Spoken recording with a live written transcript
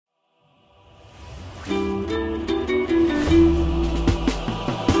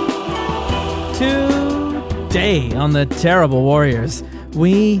Today on The Terrible Warriors,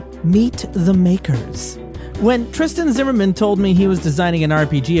 we meet the makers. When Tristan Zimmerman told me he was designing an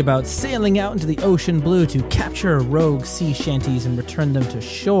RPG about sailing out into the ocean blue to capture rogue sea shanties and return them to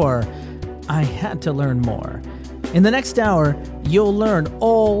shore, I had to learn more. In the next hour, you'll learn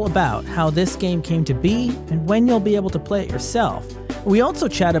all about how this game came to be and when you'll be able to play it yourself. We also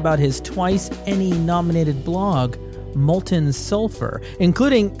chat about his twice Emmy-nominated blog, Molten Sulphur,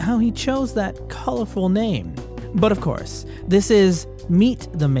 including how he chose that colorful name. But of course, this is Meet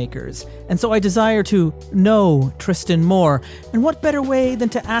the Makers, and so I desire to know Tristan more, and what better way than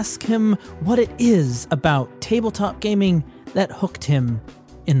to ask him what it is about tabletop gaming that hooked him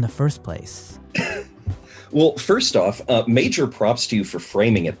in the first place. Well, first off, major props to you for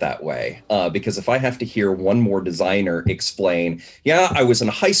framing it that way, because if I have to hear one more designer explain, yeah, I was in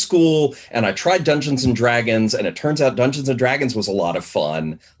high school and I tried Dungeons and Dragons and it turns out Dungeons and Dragons was a lot of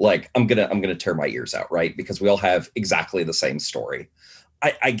fun, like I'm gonna tear my ears out, right? Because we all have exactly the same story.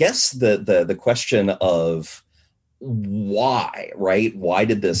 I guess the question of why, right? Why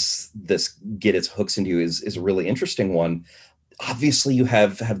did this get its hooks into you is a really interesting one. Obviously you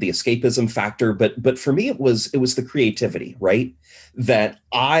have the escapism factor, but for me it was the creativity, right? That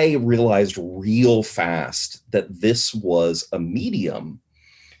I realized real fast that this was a medium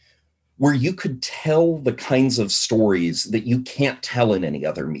where you could tell the kinds of stories that you can't tell in any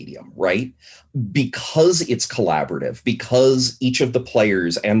other medium, right? Because it's collaborative, because each of the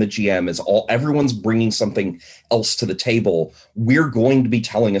players and the GM everyone's bringing something else to the table, we're going to be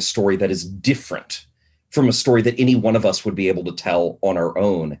telling a story that is different from a story that any one of us would be able to tell on our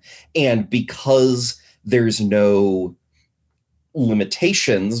own. And because there's no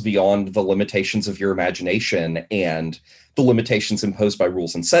limitations beyond the limitations of your imagination and the limitations imposed by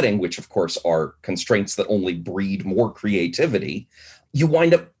rules and setting, which of course are constraints that only breed more creativity, you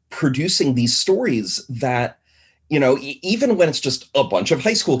wind up producing these stories that, you know, even when it's just a bunch of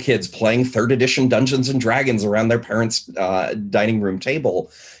high school kids playing 3rd edition Dungeons and Dragons around their parents' dining room table,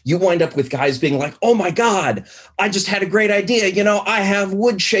 you wind up with guys being like, oh my God, I just had a great idea. You know, I have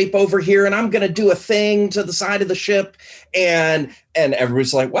wood shape over here and I'm going to do a thing to the side of the ship. And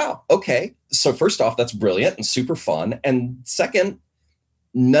everybody's like, wow, okay. So first off, that's brilliant and super fun. And second,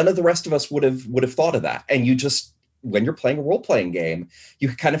 none of the rest of us would have thought of that. And you just, when you're playing a role-playing game, you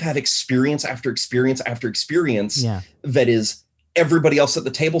kind of have experience after experience after experience that is everybody else at the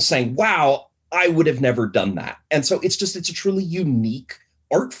table saying, wow, I would have never done that. And so it's a truly unique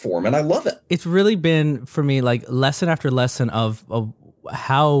art form, and I love it. It's really been, for me, like lesson after lesson of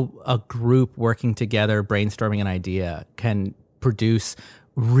how a group working together, brainstorming an idea, can produce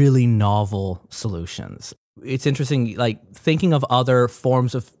really novel solutions. It's interesting, like thinking of other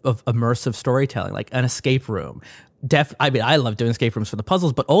forms of immersive storytelling, like an escape room. I love doing escape rooms for the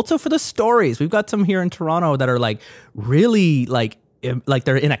puzzles, but also for the stories. We've got some here in Toronto that are like really like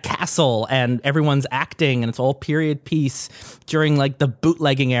they're in a castle and everyone's acting and it's all period piece during like the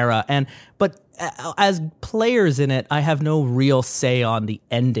bootlegging era. But as players in it, I have no real say on the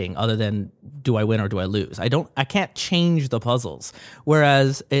ending other than do I win or do I lose? I can't change the puzzles.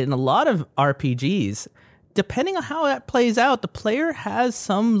 Whereas in a lot of RPGs, depending on how that plays out, the player has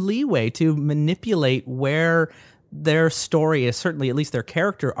some leeway to manipulate where their story is, certainly at least their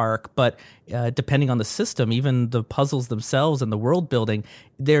character arc, but depending on the system, even the puzzles themselves and the world building,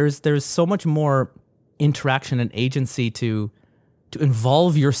 there's so much more interaction and agency to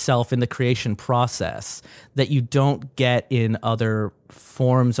involve yourself in the creation process that you don't get in other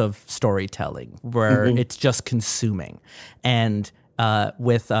forms of storytelling where it's just consuming. And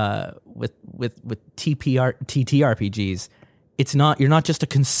with TTRPGs, you're not just a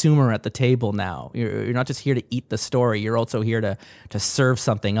consumer at the table now. You're not just here to eat the story. You're also here to serve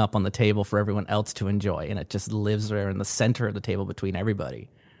something up on the table for everyone else to enjoy, and it just lives there in the center of the table between everybody.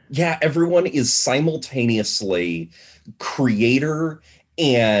 Yeah, everyone is simultaneously creator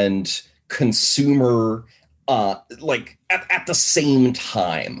and consumer, like at the same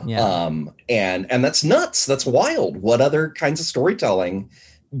time. Yeah. And that's nuts. That's wild. What other kinds of storytelling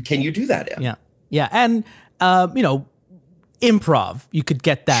can you do that in? Yeah. Yeah. And, improv, you could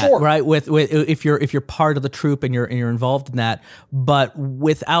get that, sure, right? With if you're part of the troupe and you're involved in that, but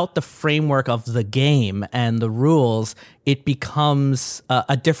without the framework of the game and the rules, it becomes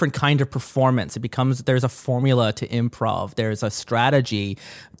a different kind of performance. There's a formula to improv. There's a strategy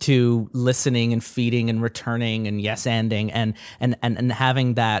to listening and feeding and returning and yes-anding and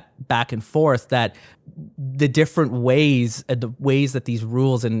having that back and forth, that the different ways, the ways that these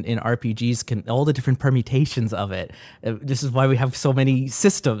rules in RPGs can, all the different permutations of it. This is why we have so many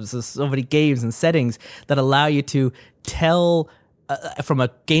systems, so many games and settings that allow you to tell, from a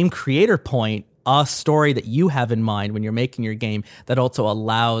game creator point, a story that you have in mind when you're making your game that also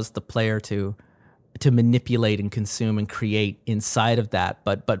allows the player to manipulate and consume and create inside of that,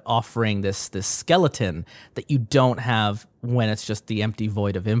 but offering this skeleton that you don't have when it's just the empty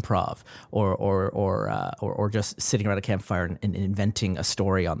void of improv or just sitting around a campfire and inventing a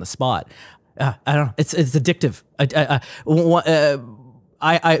story on the spot. I don't know. It's addictive.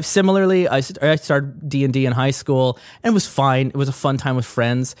 I similarly, I started D&D in high school, and it was fine. It was a fun time with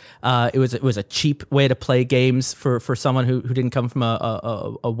friends. It was a cheap way to play games for someone who didn't come from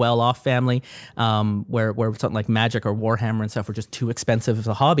a well-off family, where something like Magic or Warhammer and stuff were just too expensive as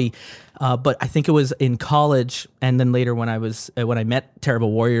a hobby. But I think it was in college, and then later when I met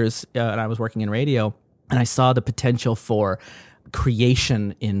Terrible Warriors, and I was working in radio, and I saw the potential for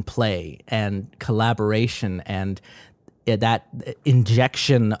creation in play and collaboration and that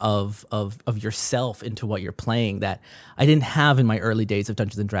injection of yourself into what you're playing that I didn't have in my early days of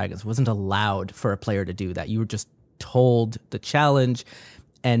Dungeons and Dragons. It wasn't allowed for a player to do that. You were just told the challenge,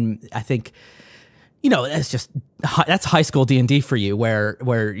 and I think, that's high school D&D for you,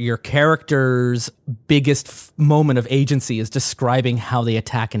 where your character's biggest moment of agency is describing how they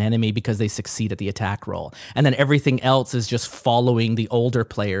attack an enemy because they succeed at the attack roll, and then everything else is just following the older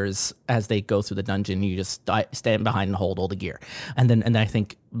players as they go through the dungeon. You just stand behind and hold all the gear, and I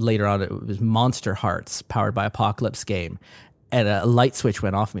think later on it was Monster Hearts, powered by Apocalypse game, and a light switch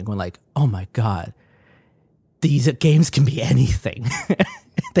went off me, going like, oh my god, these games can be anything.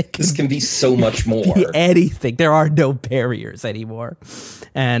 This can be so much more. Anything. There are no barriers anymore.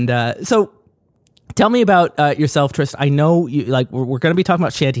 And so tell me about yourself, Tristan. I know you we're going to be talking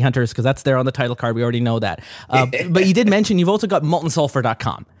about Shanty Hunters because that's there on the title card. We already know that. But you did mention you've also got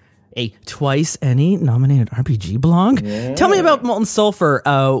moltensulphur.com, a twice Emmy nominated RPG blog. Yeah. Tell me about Molten Sulphur.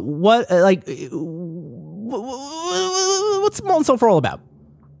 What's Molten Sulphur all about?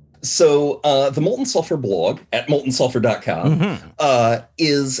 So the Molten Sulphur blog at moltensulphur.com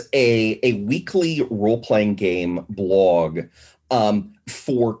is a weekly role-playing game blog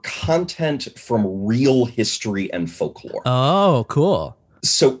for content from real history and folklore. Oh, cool.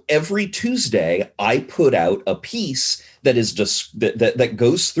 So every Tuesday, I put out a piece that is just that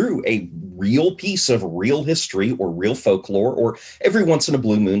goes through a real piece of real history or real folklore, or every once in a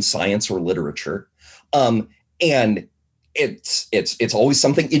blue moon, science or literature. And it's always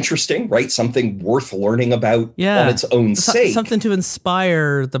something interesting, right? Something worth learning about on its own sake. Something to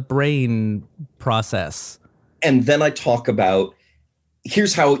inspire the brain process. And then I talk about,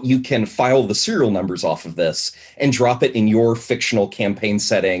 here's how you can file the serial numbers off of this and drop it in your fictional campaign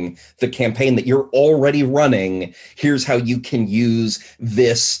setting, the campaign that you're already running. Here's how you can use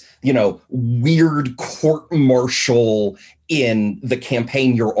this, weird court-martial in the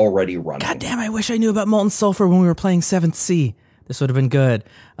campaign you're already running. God damn, I wish I knew about Molten Sulphur when we were playing 7th Sea. This would have been good.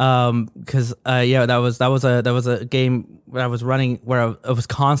 Because that was a game I was running where I was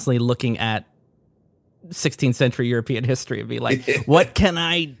constantly looking at 16th century European history and be like, what can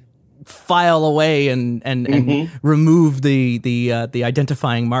I file away and remove the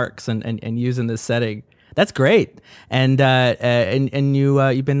identifying marks and use in this setting. That's great. And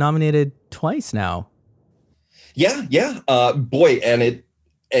you've been nominated twice now. Yeah. Boy, and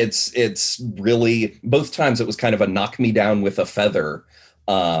it's really, both times it was kind of a knock me down with a feather.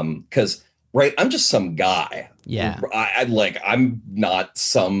 'Cause right, I'm just some guy. Yeah. I'm not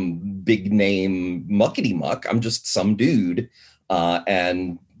some big name muckety muck. I'm just some dude.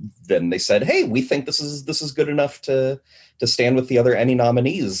 And then they said, hey, we think this is good enough to stand with the other Emmy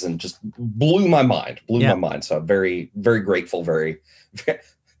nominees, and just blew my mind. So I'm very, very grateful, very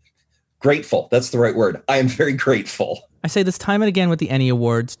grateful. That's the right word. I am very grateful. I say this time and again with the Emmy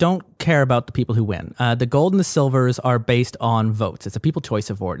Awards, don't care about the people who win. The gold and the silvers are based on votes. It's a people choice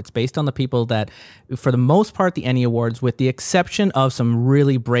award. It's based on the people that, for the most part, the Emmy Awards, with the exception of some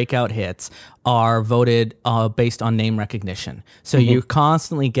really breakout hits, are voted based on name recognition. So you're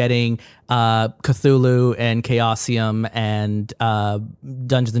constantly getting Cthulhu and Chaosium and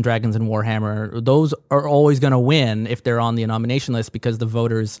Dungeons and Dragons and Warhammer. Those are always going to win if they're on the nomination list because the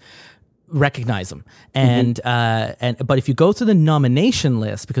voters recognize them. But if you go to the nomination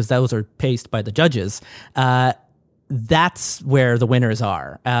list, because those are paced by the judges, that's where the winners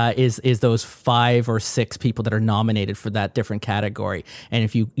are, is those 5 or 6 people that are nominated for that different category. And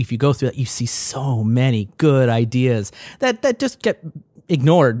if you go through that, you see so many good ideas that just get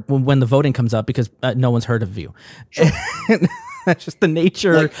ignored when the voting comes up because no one's heard of you. Sure. That's just the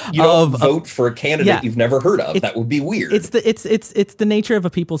nature like, you don't of vote for a candidate you've never heard of. That would be weird. It's the nature of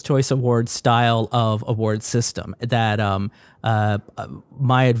a People's Choice Award style of award system that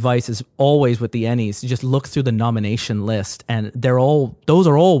my advice is always with the Ennies, just look through the nomination list and those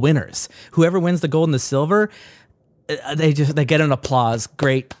are all winners. Whoever wins the gold and the silver, they get an applause.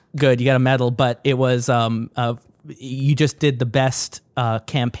 Great, good, you got a medal, but it was you just did the best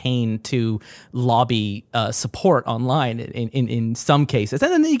campaign to lobby support online in some cases.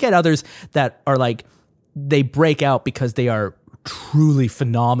 And then you get others that are like, they break out because they are truly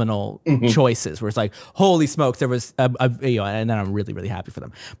phenomenal choices where it's like, holy smokes, there was and then I'm really, really happy for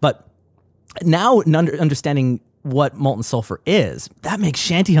them. But now understanding what Molten Sulphur is, that makes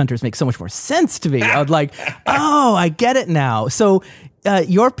Shanty Hunters make so much more sense to me. I was like, oh, I get it now. So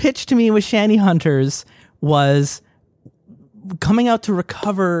your pitch to me with Shanty Hunters was coming out to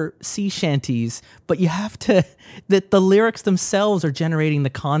recover sea shanties, but you have to, that the lyrics themselves are generating the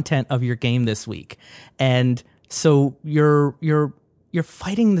content of your game this week. And so you're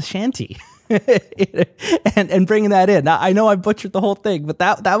fighting the shanty and bringing that in. Now, I know I butchered the whole thing, but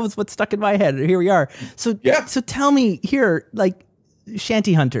that was what stuck in my head. Here we are. So tell me here, like,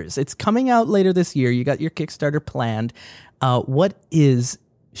 Shanty Hunters, it's coming out later this year. You got your Kickstarter planned. What is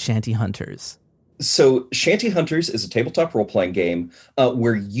Shanty Hunters? So Shanty Hunters is a tabletop role-playing game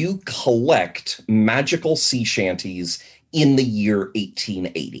where you collect magical sea shanties in the year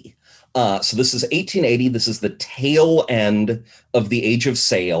 1880. So this is 1880. This is the tail end of the Age of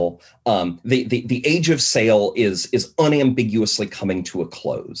Sail. The Age of Sail is unambiguously coming to a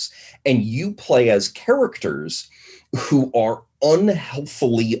close. And you play as characters who are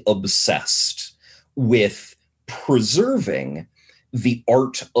unhealthily obsessed with preserving the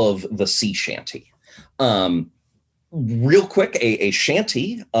art of the sea shanty. Real quick, a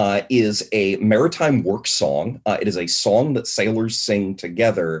shanty is a maritime work song. It is a song that sailors sing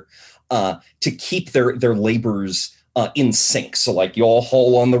together to keep their labors in sync. So like you all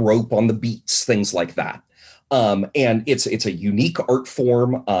haul on the rope on the beats, things like that. And it's a unique art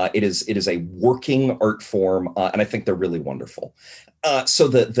form. It is a working art form, and I think they're really wonderful. So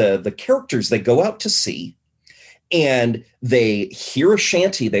the characters, they go out to sea, and they hear a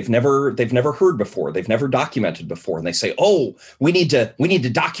shanty they've never heard before, they've never documented before, and they say, "Oh, we need to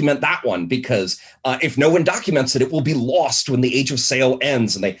document that one because if no one documents it, it will be lost when the Age of Sail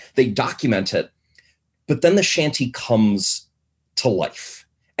ends." And they document it, but then the shanty comes to life.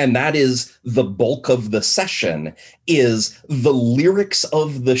 And that is the bulk of the session, is the lyrics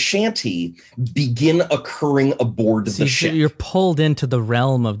of the shanty begin occurring aboard the ship. You're pulled into the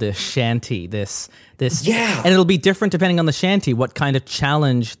realm of this shanty, this. Yeah. And it'll be different depending on the shanty. What kind of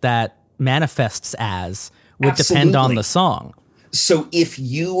challenge that manifests as would depend on the song. So if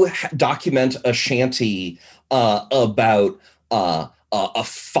you document a shanty about a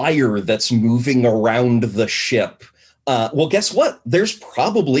fire that's moving around the ship, well, guess what? There's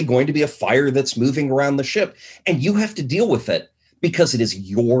probably going to be a fire that's moving around the ship, and you have to deal with it because it is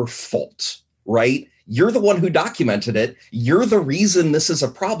your fault, right? You're the one who documented it. You're the reason this is a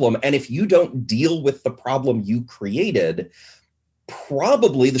problem. And if you don't deal with the problem you created,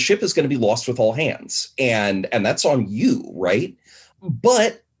 probably the ship is going to be lost with all hands. And that's on you, right?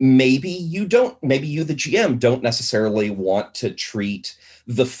 But maybe you, the GM, don't necessarily want to treat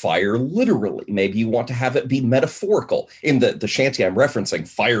the fire literally. Maybe you want to have it be metaphorical. In the shanty I'm referencing,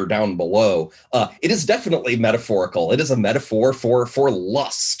 Fire Down Below, it is definitely metaphorical. It is a metaphor for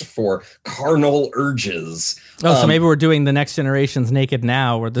lust, for carnal urges. So maybe we're doing the Next Generation's Naked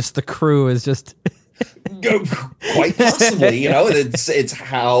Now, where the crew is just... Quite possibly, it's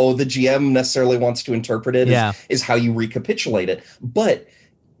how the GM necessarily wants to interpret it, is how you recapitulate it. But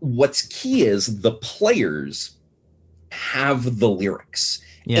what's key is the players have the lyrics.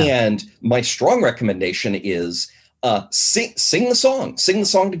 And my strong recommendation is sing the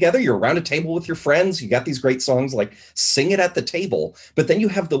song together. You're around a table with your friends, you got these great songs, like sing it at the table, but then you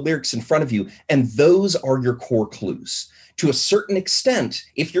have the lyrics in front of you, and those are your core clues. To a certain extent,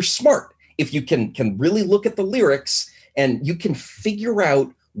 if you're smart, if you can really look at the lyrics and you can figure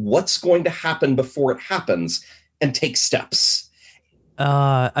out what's going to happen before it happens and take steps.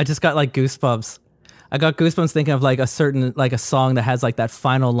 I just got like goosebumps. I got goosebumps thinking of like a song that has like that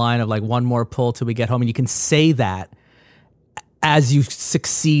final line of like one more pull till we get home. And you can say that as you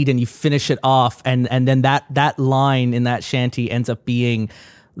succeed and you finish it off. And then that line in that shanty ends up being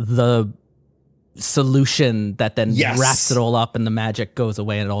the solution that then Yes. wraps it all up and the magic goes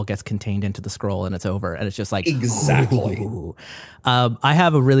away and it all gets contained into the scroll and it's over. And it's just like, Exactly. ooh. I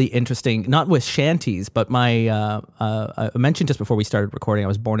have a really interesting, not with shanties, but I mentioned just before we started recording, I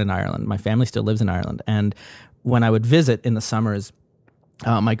was born in Ireland. My family still lives in Ireland. And when I would visit in the summers,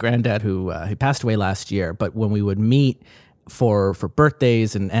 my granddad, who he passed away last year, but when we would meet for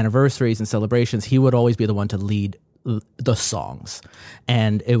birthdays and anniversaries and celebrations, he would always be the one to lead the songs.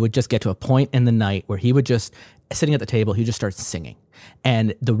 And it would just get to a point in the night where he would just, sitting at the table, he would just start singing.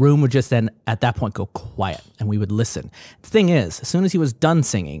 And the room would just then, at that point, go quiet and we would listen. The thing is, as soon as he was done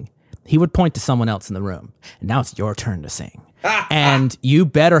singing, he would point to someone else in the room. And now it's your turn to sing. And you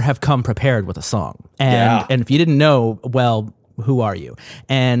better have come prepared with a song. And if you didn't know, well, who are you?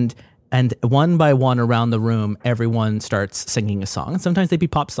 And one by one around the room, everyone starts singing a song. And sometimes they'd be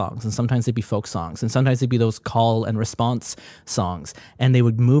pop songs, and sometimes they'd be folk songs, and sometimes they'd be those call and response songs. And they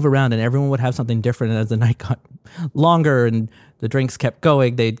would move around, and everyone would have something different. And as the night got longer and the drinks kept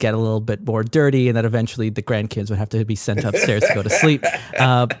going, they'd get a little bit more dirty, and then eventually the grandkids would have to be sent upstairs to go to sleep.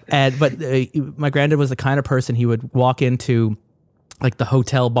 But my granddad was the kind of person, he would walk into like the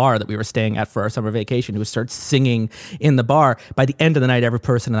hotel bar that we were staying at for our summer vacation, who starts singing in the bar. By the end of the night, every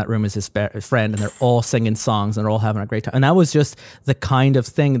person in that room is his friend, and they're all singing songs and they're all having a great time. And that was just the kind of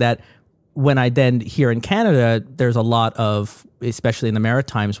thing that when I then here in Canada, there's a lot of, especially in the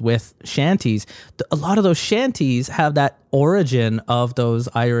Maritimes with shanties, a lot of those shanties have that origin of those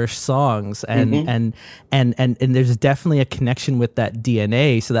Irish songs. And there's definitely a connection with that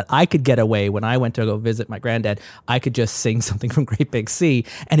DNA, so that I could get away when I went to go visit my granddad. I could just sing something from Great Big Sea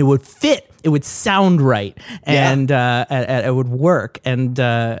and it would fit. It would sound right. And it would work. And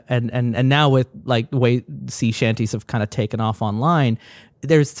now with like the way sea shanties have kind of taken off online,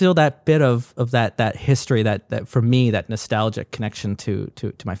 there's still that bit of that history that for me, that nostalgic connection to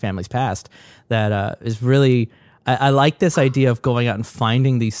my family's past that is really, I like this idea of going out and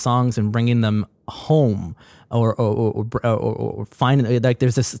finding these songs and bringing them home or finding, like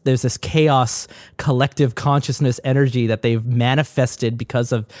there's this chaos collective consciousness energy that they've manifested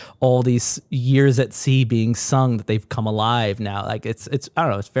because of all these years at sea being sung, that they've come alive now. Like it's I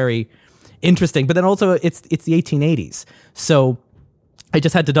don't know, it's very interesting. But then also it's the 1880s. So I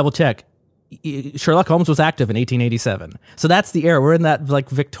just had to double check. Sherlock Holmes was active in 1887. So that's the era. We're in that like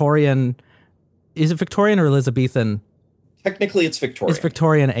Victorian, is it Victorian or Elizabethan? Technically it's Victorian. It's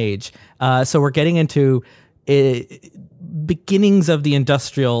Victorian age. So we're getting into beginnings of the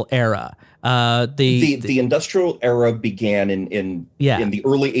industrial era. The industrial era began in the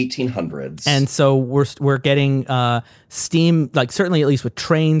early 1800s, and so we're getting steam, like certainly at least with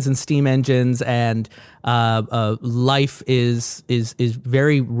trains and steam engines, and life is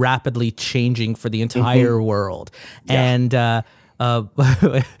very rapidly changing for the entire world. And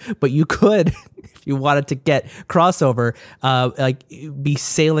but you could, if you wanted to get crossover, like be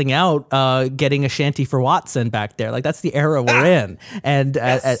sailing out, getting a shanty for Watson back there. Like that's the era we're in, and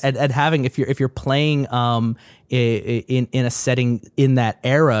and having, if you're playing in a setting in that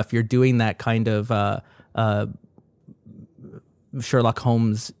era, if you're doing that kind of Sherlock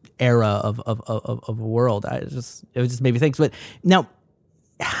Holmes era of a world, it just made me think. But now,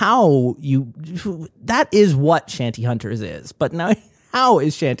 that is what Shanty Hunters is. But now, how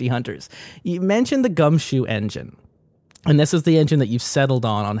is Shanty Hunters? You mentioned the gumshoe engine. And this is the engine that you've settled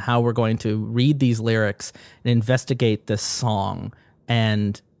on how we're going to read these lyrics and investigate this song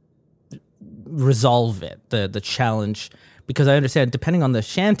and resolve it, the challenge. Because I understand, depending on the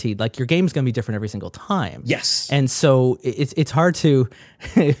shanty, like your game's going to be different every single time. Yes. And so it's hard to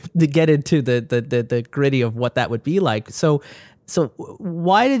get into the gritty of what that would be like. So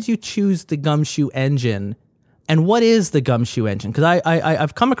why did you choose the gumshoe engine, and what is the gumshoe engine? Because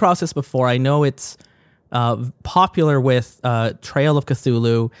I've come across this before. I know it's popular with Trail of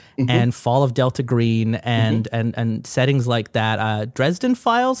Cthulhu and Fall of Delta Green and settings like that. Dresden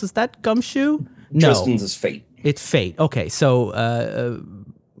Files, is that gumshoe? No. Dresden's is Fate. It's Fate. Okay, so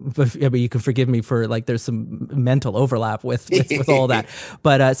but you can forgive me for like there's some mental overlap with all that.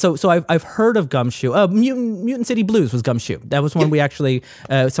 But so I've heard of gumshoe. Mutant City Blues was gumshoe. That was one we actually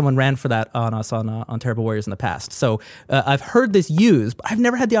someone ran for that on us on Terrible Warriors in the past. So I've heard this used, but I've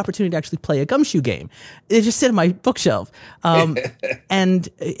never had the opportunity to actually play a gumshoe game. It just sit on my bookshelf, and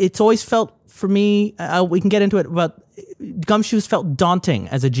it's always felt for me. We can get into it, but gumshoes felt daunting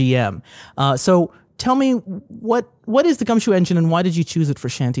as a GM. So tell me, what is the Gumshoe engine, and why did you choose it for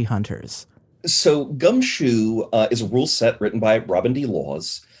Shanty Hunters? So Gumshoe is a rule set written by Robin D.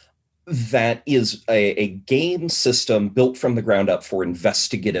 Laws that is a game system built from the ground up for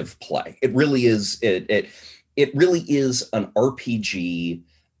investigative play. It really is. It really is an RPG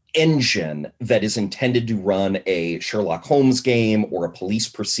engine that is intended to run a Sherlock Holmes game or a police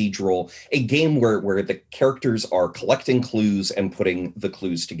procedural, a game where the characters are collecting clues and putting the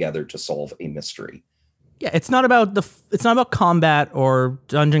clues together to solve a mystery. Yeah, it's not about combat or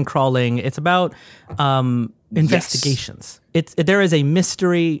dungeon crawling. It's about investigations. Yes. There is a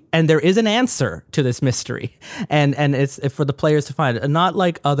mystery and there is an answer to this mystery, and it's for the players to find it. And not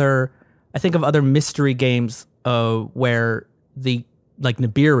like I think of other mystery games where like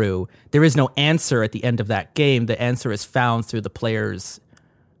Nibiru, there is no answer at the end of that game. The answer is found through the player's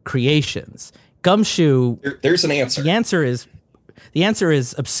creations. Gumshoe, there's an answer. The answer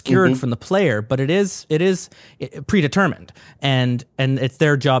is obscured from the player, but it is predetermined, and it's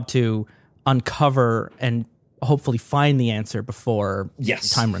their job to uncover and hopefully find the answer before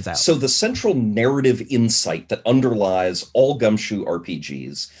time runs out. So the central narrative insight that underlies all Gumshoe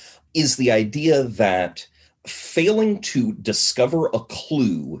RPGs is the idea that failing to discover a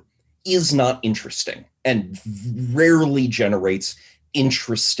clue is not interesting and rarely generates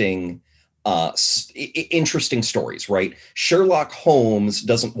interesting stories, right? Sherlock Holmes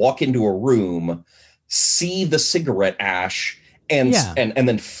doesn't walk into a room, see the cigarette ash, and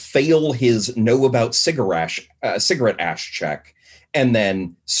then fail his know about cigarette ash check, and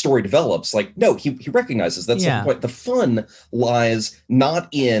then story develops. Like, no, he recognizes that's the point. The fun lies not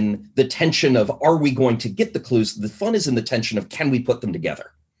in the tension of, are we going to get the clues? The fun is in the tension of, can we put them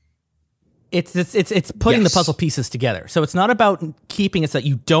together? It's putting the puzzle pieces together. So it's not about keeping it so that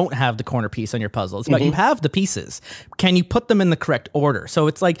you don't have the corner piece on your puzzle. It's about you have the pieces. Can you put them in the correct order? So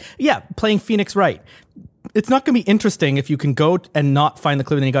it's like, playing Phoenix Wright. It's not going to be interesting if you can go and not find the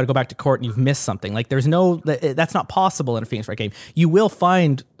clue and then you got to go back to court and you've missed something. Like that's not possible in a Phoenix Wright game. You will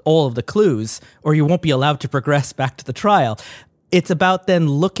find all of the clues or you won't be allowed to progress back to the trial. It's about then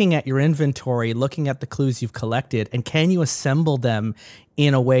looking at your inventory, looking at the clues you've collected, and can you assemble them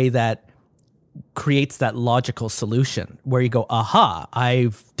in a way that creates that logical solution where you go, aha,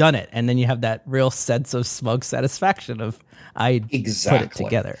 I've done it. And then you have that real sense of smug satisfaction of I put it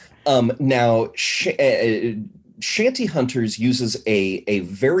together. Now, Shanty Hunters uses a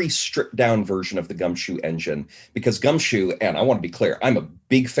very stripped down version of the Gumshoe engine, because Gumshoe, and I want to be clear, I'm a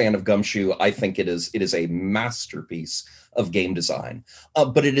big fan of Gumshoe. I think it is a masterpiece of game design,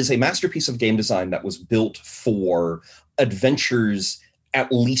 but it is a masterpiece of game design that was built for adventures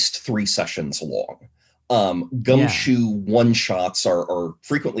at least 3 sessions long. Gumshoe one-shots are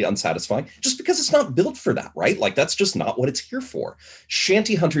frequently unsatisfying just because it's not built for that, right? Like, that's just not what it's here for.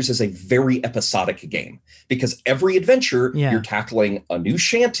 Shanty Hunters is a very episodic game because every adventure you're tackling a new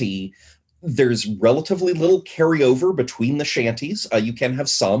shanty. There's relatively little carryover between the shanties. You can have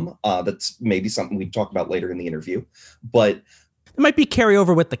some. That's maybe something we talk about later in the interview, but it might be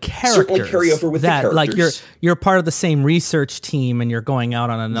carryover with the characters. Certainly carryover with the characters. Like you're part of the same research team and you're going out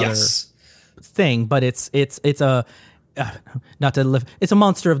on another thing, but it's a not to live. It's a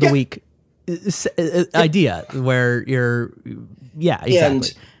monster of the week idea where you're exactly.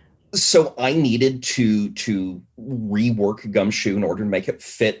 And so I needed to rework Gumshoe in order to make it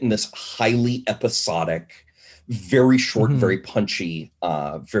fit in this highly episodic, very short, very punchy,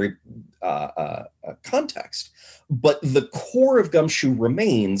 very context. But the core of Gumshoe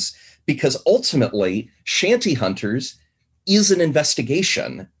remains, because ultimately Shanty Hunters is an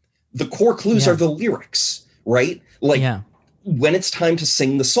investigation. The core clues are the lyrics, right? Like when it's time to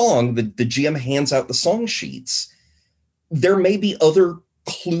sing the song, the GM hands out the song sheets. There may be other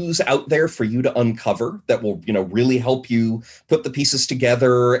clues out there for you to uncover that will, really help you put the pieces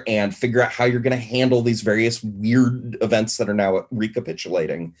together and figure out how you're going to handle these various weird events that are now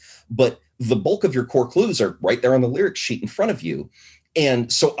recapitulating. But the bulk of your core clues are right there on the lyric sheet in front of you.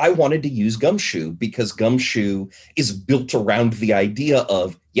 And so I wanted to use Gumshoe because Gumshoe is built around the idea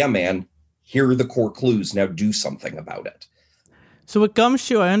of, man, here are the core clues. Now do something about it. So with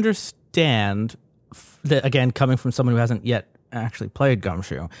Gumshoe, I understand that, again, coming from someone who hasn't yet actually played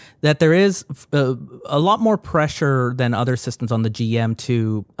Gumshoe, that there is a lot more pressure than other systems on the GM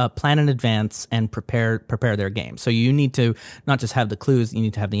to plan in advance and prepare their game. So you need to not just have the clues, you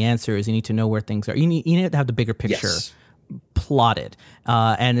need to have the answers, you need to know where things are. You need to have the bigger picture plotted,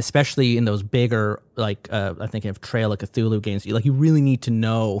 and especially in those bigger, like I think of Trail of Cthulhu games, you really need to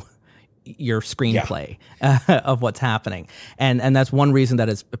know your screenplay of what's happening, and that's one reason that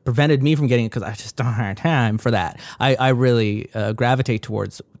has prevented me from getting it, because I just don't have time for that. I really gravitate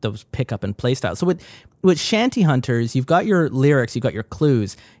towards those pick up and play styles. So with Shanty Hunters, you've got your lyrics, you've got your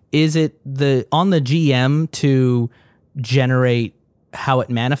clues. Is it on the GM to generate how it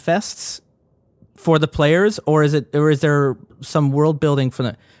manifests for the players, or is there some world building for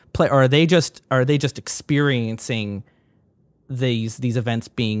the play, or are they just experiencing these events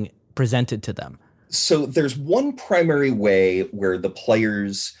being presented to them? So there's one primary way where the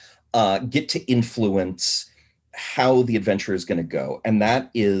players get to influence how the adventure is going to go, and that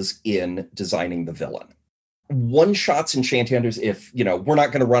is in designing the villain. One shots in Shanty Hunters, if we're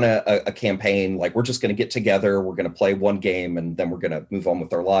not going to run a campaign, like we're just going to get together, we're going to play one game, and then we're going to move on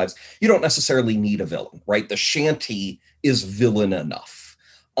with our lives. You don't necessarily need a villain, right? The shanty is villain enough.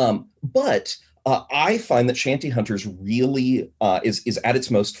 But I find that Shanty Hunters really is at its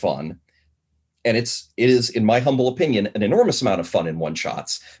most fun. And it is, in my humble opinion, an enormous amount of fun in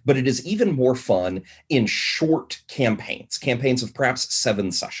one-shots, but it is even more fun in short campaigns of perhaps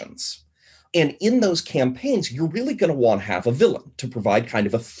 7 sessions. And in those campaigns, you're really going to want to have a villain to provide kind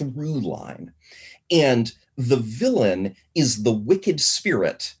of a through line. And the villain is the wicked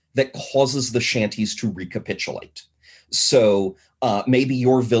spirit that causes the shanties to recapitulate. So maybe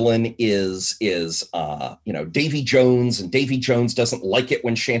your villain is Davy Jones, and Davy Jones doesn't like it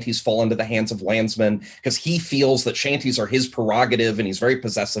when shanties fall into the hands of landsmen because he feels that shanties are his prerogative and he's very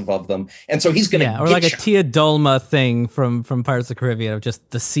possessive of them. And so he's going to or like a Tia Dolma thing from Pirates of the Caribbean, of just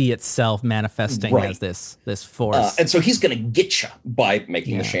the sea itself manifesting as this force. And so he's going to get you by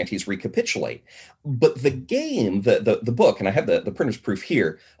making the shanties recapitulate. But the game, the book, and I have the printer's proof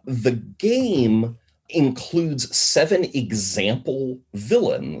here, the game includes 7 example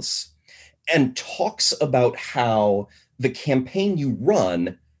villains and talks about how the campaign you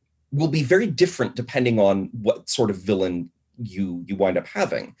run will be very different depending on what sort of villain you wind up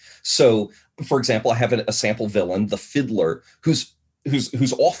having. So, for example, I have a sample villain, the Fiddler, who's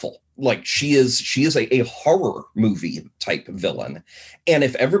awful. Like she is a horror movie type villain. And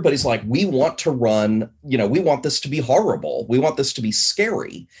if everybody's like, we want to run, we want this to be horrible, we want this to be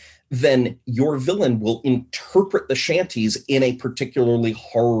scary, then your villain will interpret the shanties in a particularly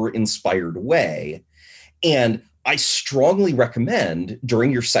horror-inspired way. And I strongly recommend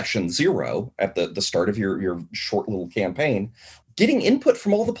during your session 0, at the start of your short little campaign, getting input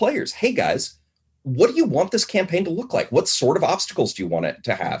from all the players. Hey guys, what do you want this campaign to look like? What sort of obstacles do you want it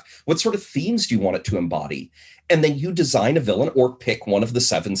to have? What sort of themes do you want it to embody? And then you design a villain or pick one of the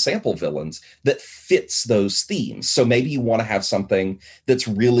 7 sample villains that fits those themes. So maybe you want to have something that's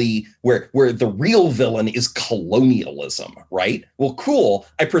really where the real villain is colonialism, right? Well, cool.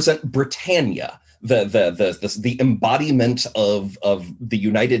 I present Britannia, the embodiment of the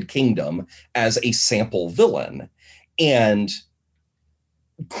United Kingdom, as a sample villain. And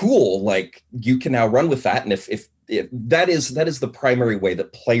cool, like you can now run with that. And if that is the primary way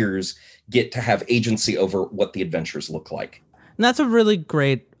that players get to have agency over what the adventures look like. And that's a really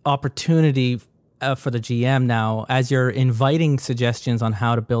great opportunity for the GM now. As you're inviting suggestions on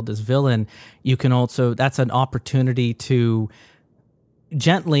how to build this villain, you can also, that's an opportunity to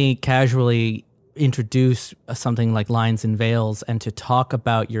gently, casually introduce something like lines and veils, and to talk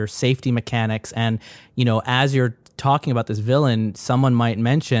about your safety mechanics. And, as you're talking about this villain, someone might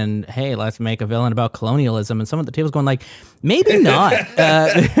mention, hey, let's make a villain about colonialism, and someone at the table's going like, maybe not,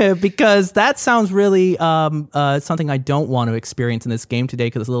 because that sounds really something I don't want to experience in this game today,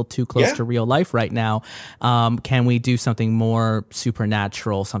 because it's a little too close to real life right now. Can we do something more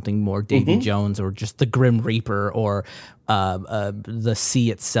supernatural, something more Davy Jones, or just the Grim Reaper, or the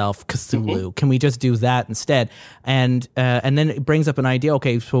sea itself, Cthulhu? Can we just do that instead? And then it brings up an idea.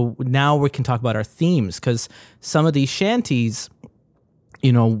 Okay, so now we can talk about our themes, because some of these shanties,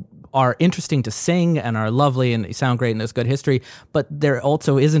 are interesting to sing and are lovely and they sound great and there's good history, but there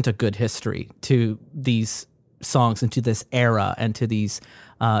also isn't a good history to these songs and to this era and to these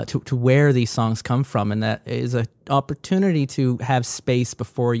to where these songs come from. And that is an opportunity to have space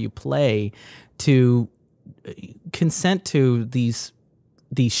before you play to consent to these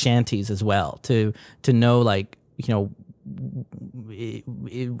shanties as well, to know, like,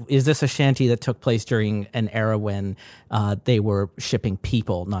 is this a shanty that took place during an era when they were shipping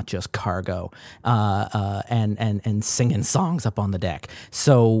people, not just cargo, and singing songs up on the deck?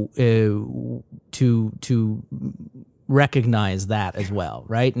 So to recognize that as well,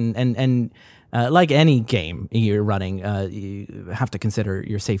 right? And like any game you're running, you have to consider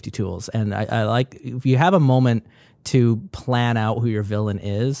your safety tools. And I like, if you have a moment to plan out who your villain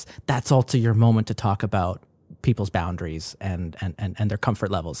is, that's also your moment to talk about people's boundaries and their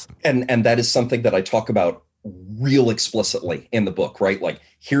comfort levels. And that is something that I talk about real explicitly in the book, right? Like,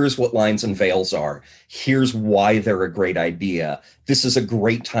 here's what lines and veils are. Here's why they're a great idea. This is a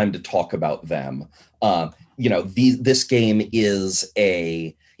great time to talk about them. This game is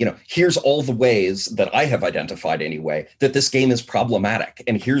here's all the ways that I have identified anyway that this game is problematic,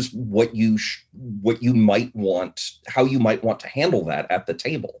 and here's what you might want, how you might want to handle that at the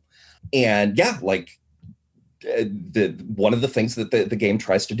table. And one of the things that the game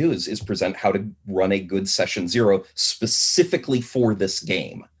tries to do is present how to run a good session zero specifically for this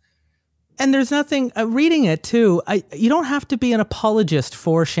game. And there's nothing, reading it too, you don't have to be an apologist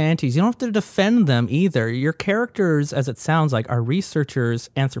for shanties. You don't have to defend them either. Your characters, as it sounds like, are researchers,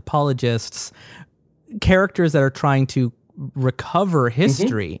 anthropologists, characters that are trying to recover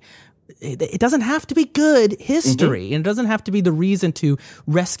history. It doesn't have to be good history, and it doesn't have to be the reason to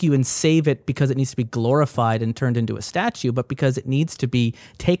rescue and save it because it needs to be glorified and turned into a statue, but because it needs to be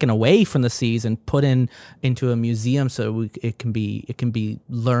taken away from the seas and put into a museum so it can be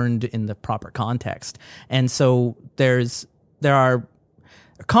learned in the proper context. And so there are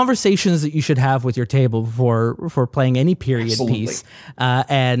conversations that you should have with your table before playing any period piece. So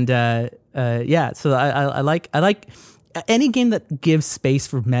I like any game that gives space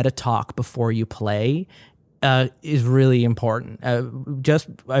for meta talk before you play is really important.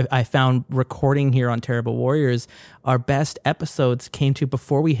 I found recording here on Terrible Warriors, our best episodes came to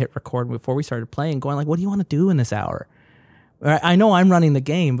before we hit record, before we started playing, going like, what do you want to do in this hour? I know I'm running the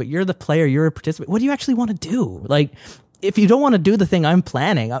game, but you're the player, you're a participant. What do you actually want to do? Like, if you don't want to do the thing I'm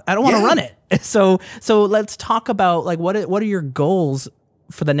planning, I don't want to run it. So let's talk about like what are your goals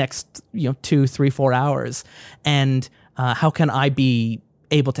for the next 2, 3, 4 hours, and how can I be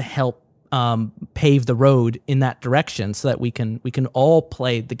able to help pave the road in that direction so that we can all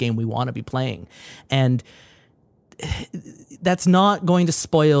play the game we want to be playing. And that's not going to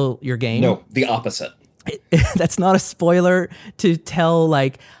spoil your game. No, the opposite. That's not a spoiler to tell,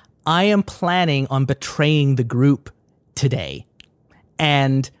 like, I am planning on betraying the group today.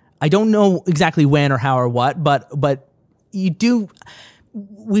 And I don't know exactly when or how or what, but you do.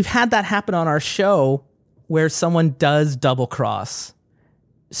 We've had that happen on our show where someone does double cross,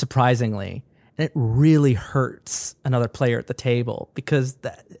 surprisingly, and it really hurts another player at the table because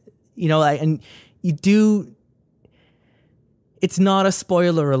that, and you do. It's not a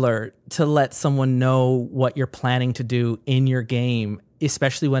spoiler alert to let someone know what you're planning to do in your game,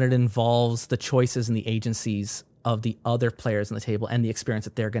 especially when it involves the choices and the agencies of the other players on the table and the experience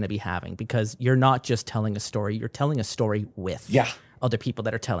that they're going to be having, because you're not just telling a story, you're telling a story with other people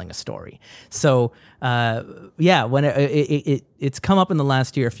that are telling a story. So, when it's come up in the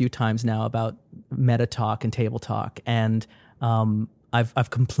last year a few times now about meta talk and table talk, and I've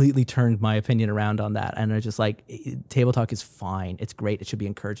completely turned my opinion around on that, and I just like, table talk is fine. It's great. It should be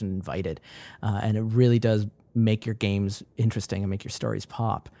encouraged and invited, and it really does make your games interesting and make your stories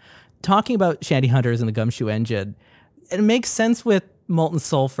pop. Talking about Shanty Hunters and the Gumshoe engine, it makes sense with Molten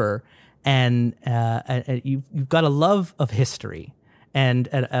Sulphur, and you've got a love of history and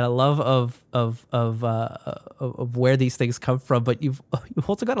a love of where these things come from, but you've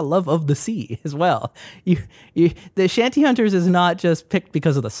also got a love of the sea as well. The Shanty Hunters is not just picked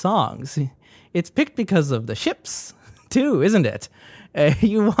because of the songs; it's picked because of the ships too, isn't it?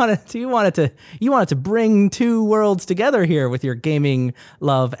 You wanted to bring two worlds together here with your gaming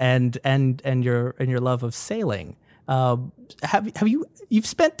love and your love of sailing. You've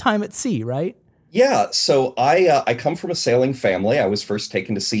spent time at sea, right? Yeah, so I come from a sailing family. I was first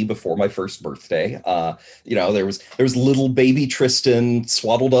taken to sea before my first birthday. There was little baby Tristan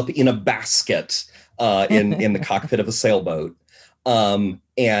swaddled up in a basket in the cockpit of a sailboat. I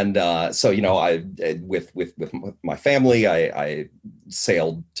with my family, I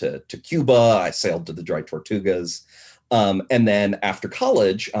sailed to Cuba. I sailed to the Dry Tortugas, and then after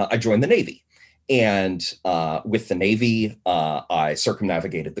college, I joined the Navy. And with the Navy, I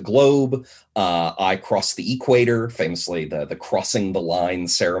circumnavigated the globe. I crossed the equator, famously the crossing the line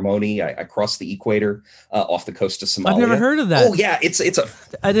ceremony. I crossed the equator off the coast of Somalia. I've never heard of that. Oh yeah,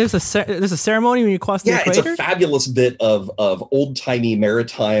 there's a ceremony when you cross the equator. Yeah, it's a fabulous bit of old timey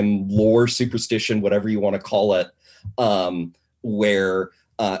maritime lore, superstition, whatever you want to call it, where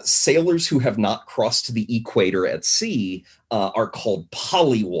sailors who have not crossed the equator at sea are called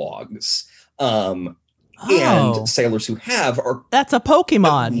polywogs. And sailors who have are... That's a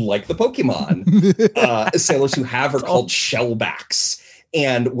Pokemon. Like the Pokemon. Sailors who have are called shellbacks.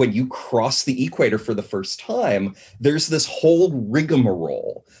 And when you cross the equator for the first time, there's this whole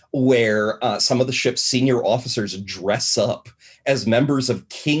rigmarole where some of the ship's senior officers dress up as members of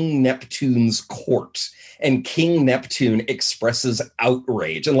King Neptune's court. And King Neptune expresses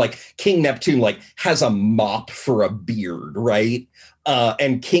outrage. And like King Neptune has a mop for a beard, right?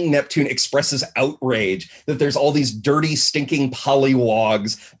 And King Neptune expresses outrage that there's all these dirty, stinking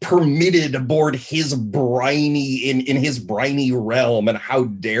polywogs permitted aboard his in his briny realm, and how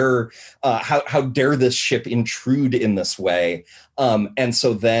dare this ship intrude in this way. And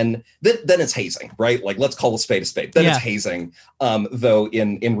so then it's hazing, right? Like, let's call a spade a spade. Then it's hazing. Though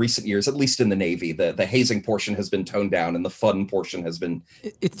in recent years, at least in the Navy, the hazing portion has been toned down, and the fun portion has been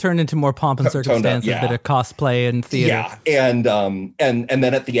it's turned into more pomp and circumstance, a bit of cosplay and theater. Yeah, and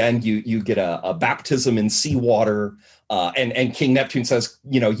then at the end you get a baptism in seawater, and King Neptune says,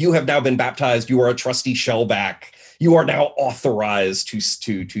 you have now been baptized. You are a trusty shellback. You are now authorized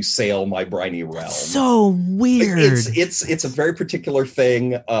to sail my briny realm. So weird. It's a very particular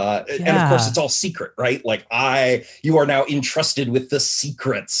thing, and of course it's all secret, right? Like you are now entrusted with the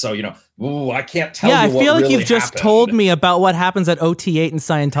secrets. So I can't tell you. Yeah, I feel like really you've just happened. told me about what happens at OT8 in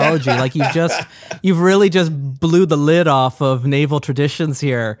Scientology. Like you've really just blew the lid off of naval traditions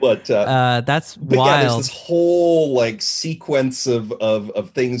here. But that's wild. Yeah, there's this whole sequence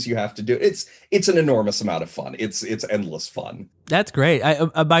of things you have to do. It's an enormous amount of fun. It's endless fun. That's great.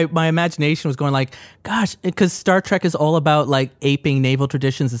 My imagination was going like, gosh, because Star Trek is all about aping naval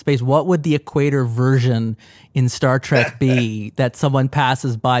traditions in space. What would the equator version in Star Trek be that someone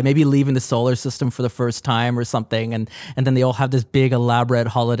passes by, maybe leaving the solar system for the first time or something, and then they all have this big elaborate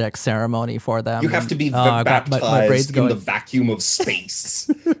holodeck ceremony for them. You have to be baptized in the vacuum of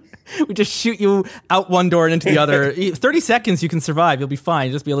space. We just shoot you out one door and into the other. 30 seconds, you can survive. You'll be fine.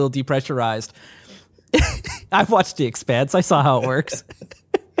 You'll just be a little depressurized. I've watched The Expanse. I saw how it works.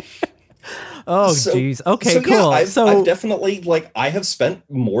 Oh, geez. Okay, cool. Yeah, I've definitely, I have spent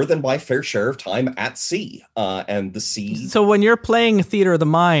more than my fair share of time at sea, and the sea. So when you're playing Theater of the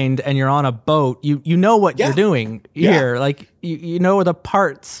Mind and you're on a boat, you know what you're doing here. Like, you know the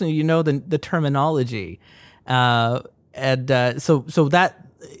parts, you know the terminology. So that...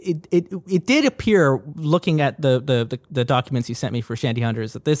 It did appear, looking at the documents you sent me for Shanty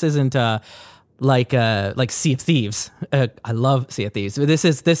Hunters, that this isn't like Sea of Thieves. I love Sea of Thieves. But this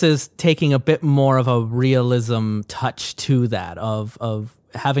is taking a bit more of a realism touch to that, of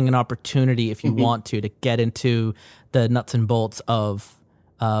having an opportunity, if you want to get into the nuts and bolts of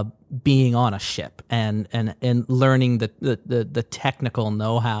being on a ship and learning the technical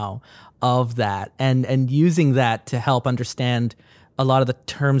know-how of that, and using that to help understand a lot of the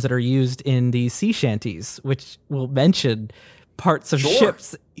terms that are used in these sea shanties, which will mention parts of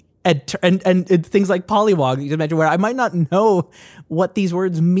ships and things like polywog. You can imagine where I might not know what these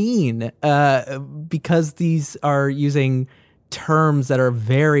words mean, because these are using terms that are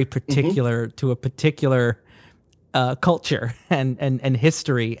very particular to a particular culture and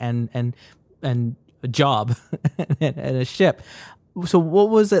history and a job and a ship. So what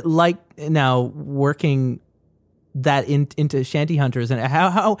was it like now working that into Shanty Hunters, and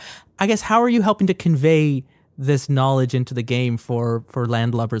how are you helping to convey this knowledge into the game for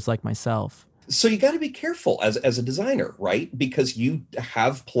landlubbers like myself? So you got to be careful as a designer, right? Because you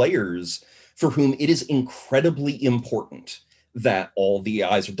have players for whom it is incredibly important that all the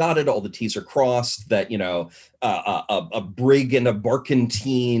I's are dotted, all the T's are crossed, that, a brig and a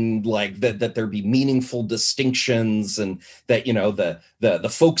barkentine, that there be meaningful distinctions, and that, the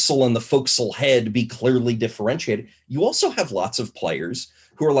forecastle and the forecastle head be clearly differentiated. You also have lots of players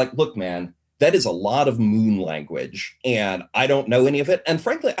who are like, look, man, that is a lot of moon language, and I don't know any of it. And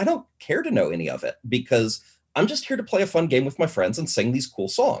frankly, I don't care to know any of it, because I'm just here to play a fun game with my friends and sing these cool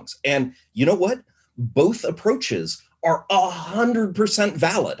songs. And you know what? Both approaches are 100%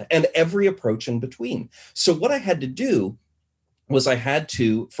 valid, and every approach in between. So what I had to do was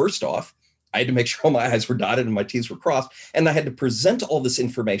first off, I had to make sure all my I's were dotted and my T's were crossed, and I had to present all this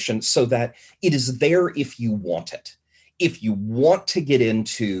information so that it is there if you want it. If you want to get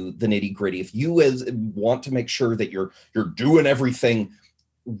into the nitty gritty, if you want to make sure that you're doing everything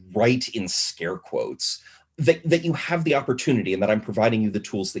right, in scare quotes, that you have the opportunity, and that I'm providing you the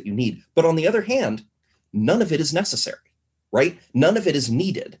tools that you need. But on the other hand, none of it is necessary, right? None of it is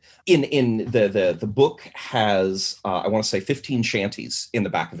needed. In the book has, I want to say 15 shanties in the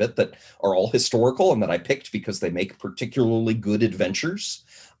back of it that are all historical and that I picked because they make particularly good adventures.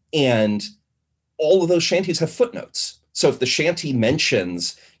 And all of those shanties have footnotes. So if the shanty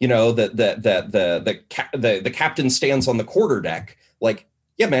mentions, that the captain stands on the quarterdeck,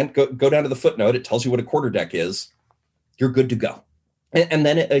 yeah, man, go down to the footnote. It tells you what a quarterdeck is. You're good to go. And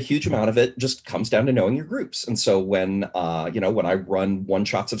then a huge amount of it just comes down to knowing your groups. And so when I run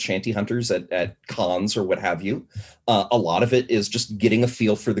one-shots of Shanty Hunters at cons or what have you, a lot of it is just getting a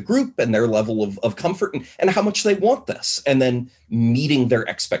feel for the group and their level of comfort and how much they want this, and then meeting their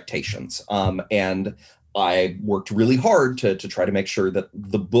expectations. And I worked really hard to try to make sure that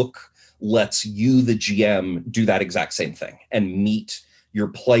the book lets you, the GM, do that exact same thing and meet your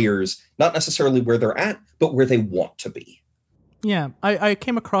players, not necessarily where they're at, but where they want to be. Yeah, I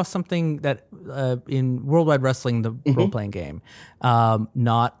came across something that in Worldwide Wrestling, the role-playing game,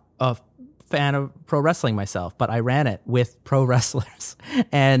 not a fan of pro wrestling myself, but I ran it with pro wrestlers,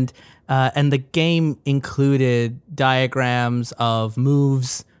 and the game included diagrams of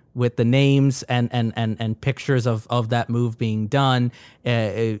moves with the names and pictures of that move being done,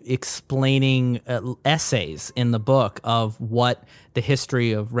 explaining essays in the book of what the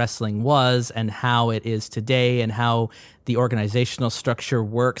history of wrestling was and how it is today and how the organizational structure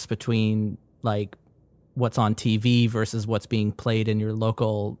works between like what's on TV versus what's being played in your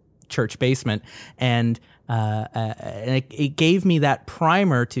local church basement. And it gave me that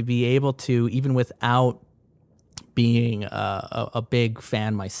primer to be able to, even without being a big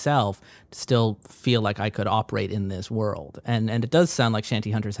fan myself, still feel like I could operate in this world. And it does sound like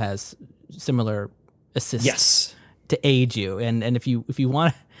Shanty Hunters has similar assists to aid you. And if you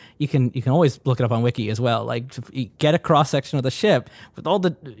want, you can always look it up on Wiki as well. Like, get a cross section of the ship with all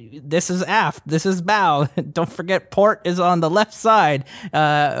the, this is aft, this is bow. Don't forget port is on the left side,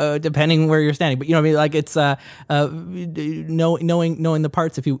 depending where you're standing. But you know what I mean? Like, it's knowing the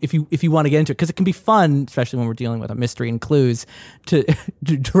parts if you want to get into it, because it can be fun, especially when we're dealing with a mystery and clues, to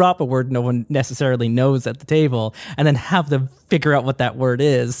drop a word no one necessarily knows at the table, and then have them figure out what that word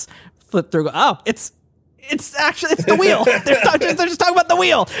is. Flip through. Oh, it's the wheel. They're just talking about the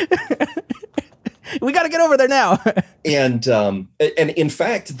wheel. We got to get over there now. And in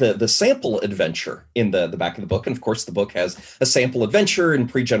fact, the sample adventure in the back of the book, and of course the book has a sample adventure and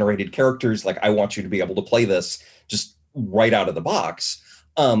pre-generated characters. Like, I want you to be able to play this just right out of the box.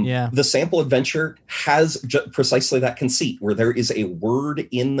 The sample adventure has precisely that conceit, where there is a word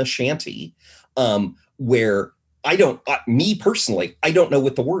in the shanty where me personally, I don't know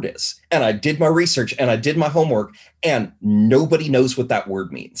what the word is. And I did my research and I did my homework, and nobody knows what that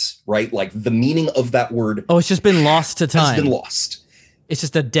word means, right? Like, the meaning of that word. Oh, it's just been lost to time. Has been lost. It's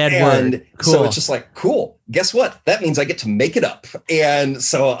just a dead word. Cool. So it's just like, cool. Guess what? That means I get to make it up. And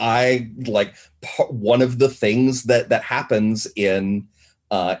so one of the things that happens in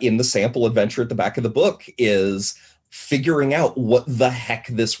the sample adventure at the back of the book is figuring out what the heck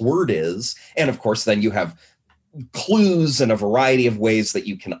this word is. And of course, then you have clues and a variety of ways that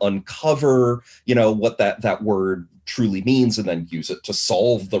you can uncover, what that word truly means, and then use it to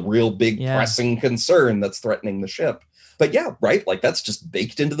solve the real big pressing concern that's threatening the ship. But yeah, right, like, that's just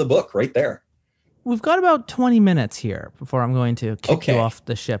baked into the book right there. We've got about 20 minutes here before I'm going to kick you off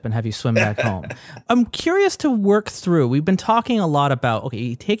the ship and have you swim back home. I'm curious to work through. We've been talking a lot about, okay,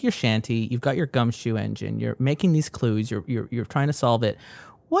 you take your shanty, you've got your gumshoe engine, you're making these clues, you're trying to solve it.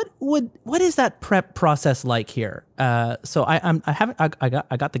 What is that prep process like here? So I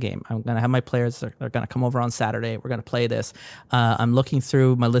got the game. I'm gonna have my players. They're gonna come over on Saturday. We're gonna play this. I'm looking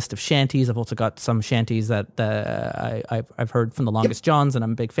through my list of shanties. I've also got some shanties that I've heard from the Longest Johns and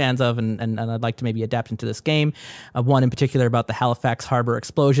I'm big fans of, and I'd like to maybe adapt into this game. One in particular about the Halifax Harbor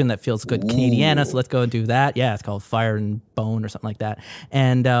explosion that feels good Canadiana. So let's go and do that. Yeah, it's called Fire and Bone or something like that.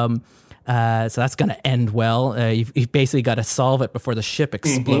 And so that's going to end well. You've basically got to solve it before the ship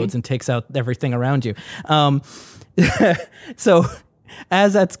explodes and takes out everything around you. So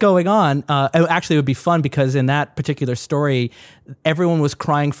as that's going on, it would be fun because in that particular story, everyone was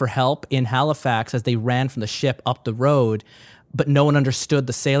crying for help in Halifax as they ran from the ship up the road, but no one understood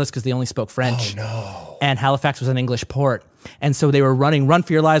the sailors because they only spoke French. Oh, no. And Halifax was an English port. And so they were running, run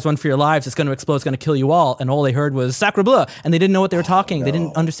for your lives, it's going to explode, it's going to kill you all. And all they heard was sacre bleu. And they didn't know what they were talking. No. They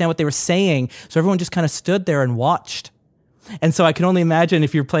didn't understand what they were saying. So everyone just kind of stood there and watched. And so I can only imagine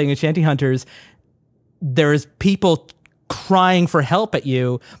if you're playing in Shanty Hunters, there's people crying for help at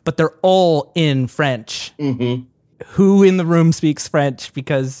you, but they're all in French. Mm-hmm. Who in the room speaks French?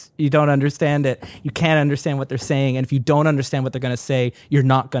 Because you don't understand it. You can't understand what they're saying. And if you don't understand what they're going to say, you're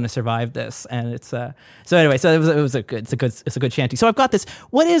not going to survive this. And it's so anyway, so it's a good shanty. So I've got this.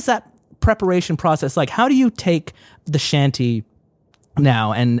 What is that preparation process like? How do you take the shanty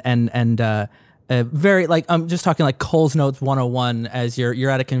now and very, like, I'm just talking like Cole's Notes 101 as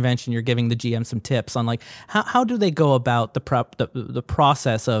you're at a convention, you're giving the GM some tips on like how do they go about the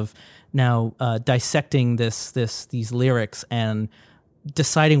process of now dissecting these lyrics and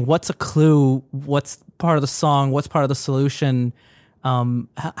deciding what's a clue, what's part of the song, what's part of the solution.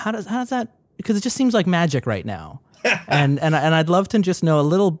 How does that, because it just seems like magic right now. and I'd love to just know a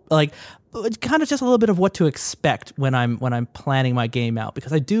little, like, kind of just a little bit of what to expect when I'm planning my game out,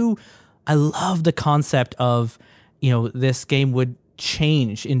 because I love the concept of, this game would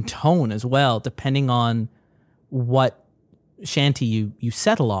change in tone as well, depending on what shanty you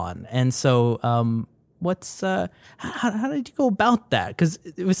settle on. And so how did you go about that? Because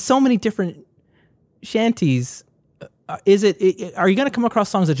it was so many different shanties. Are you going to come across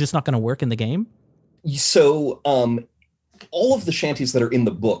songs that are just not going to work in the game? So all of the shanties that are in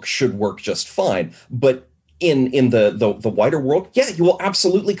the book should work just fine, but in the wider world, yeah, you will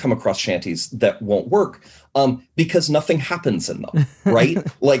absolutely come across shanties that won't work because nothing happens in them, right?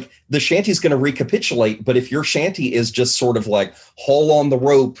 Like the shanty's going to recapitulate, but if your shanty is just sort of like haul on the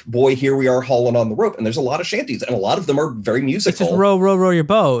rope, boy, here we are hauling on the rope, and there's a lot of shanties, and a lot of them are very musical. It's just row your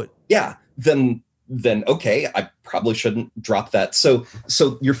boat. Yeah, then okay, I probably shouldn't drop that. So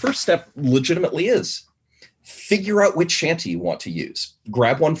your first step legitimately is figure out which shanty you want to use.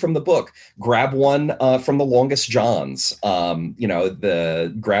 Grab one from the book. Grab one from the Longest Johns.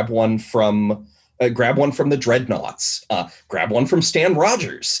 Grab one from the Dreadnoughts. Grab one from Stan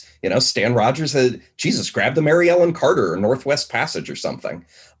Rogers. Stan Rogers grab the Mary Ellen Carter or Northwest Passage or something.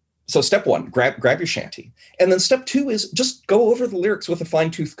 So step one, grab your shanty. And then step two is just go over the lyrics with a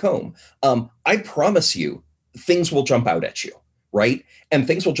fine-tooth comb. I promise you, things will jump out at you, right? And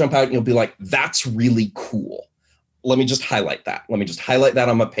things will jump out and you'll be like, that's really cool. Let me just highlight that. Let me just highlight that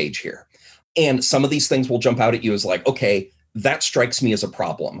on my page here. And some of these things will jump out at you as like, okay, that strikes me as a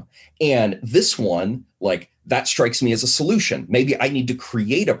problem. And this one, like, that strikes me as a solution. Maybe I need to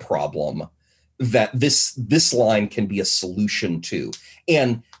create a problem that this line can be a solution to.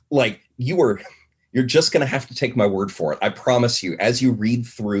 And like, you're just going to have to take my word for it. I promise you, as you read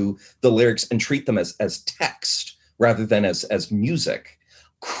through the lyrics and treat them as text rather than as music,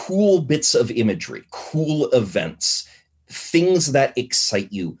 cool bits of imagery, cool events, things that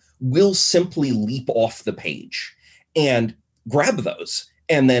excite you will simply leap off the page. And grab those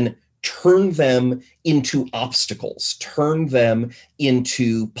and then turn them into obstacles, turn them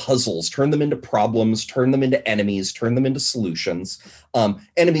into puzzles, turn them into problems, turn them into enemies, turn them into solutions.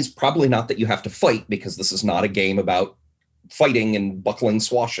 Enemies, probably not that you have to fight, because this is not a game about fighting and buckling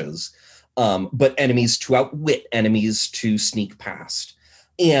swashes, but enemies to outwit, enemies to sneak past.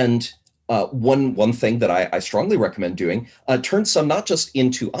 And one thing that I strongly recommend doing, turn some not just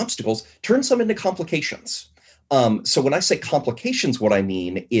into obstacles, turn some into complications. So when I say complications, what I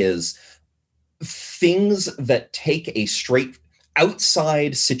mean is things that take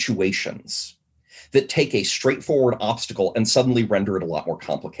outside situations that take a straightforward obstacle and suddenly render it a lot more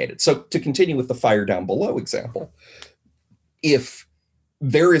complicated. So to continue with the fire down below example, if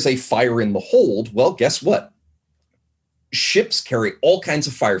there is a fire in the hold, well, guess what? Ships carry all kinds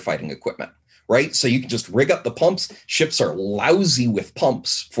of firefighting equipment, right? So you can just rig up the pumps. Ships are lousy with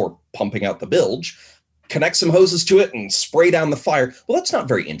pumps for pumping out the bilge. Connect some hoses to it and spray down the fire. Well, that's not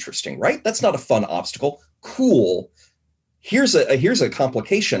very interesting, right? That's not a fun obstacle. Cool. Here's a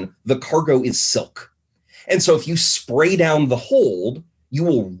complication. The cargo is silk. And so if you spray down the hold, you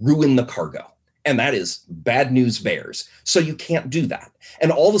will ruin the cargo. And that is bad news bears. So you can't do that.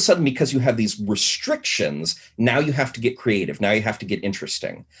 And all of a sudden, because you have these restrictions, now you have to get creative. Now you have to get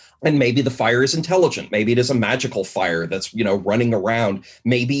interesting. And maybe the fire is intelligent. Maybe it is a magical fire that's, running around.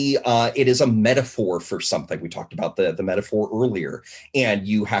 Maybe it is a metaphor for something. We talked about the metaphor earlier, and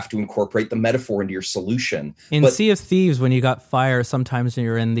you have to incorporate the metaphor into your solution. In Sea of Thieves, when you got fire, sometimes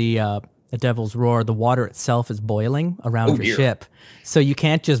you're in the Devil's Roar, the water itself is boiling around your ship. So you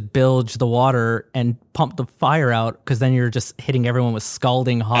can't just bilge the water and pump the fire out, because then you're just hitting everyone with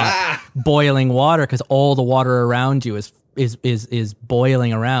scalding hot, boiling water, because all the water around you is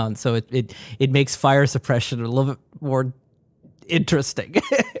boiling around. So it makes fire suppression a little bit more interesting.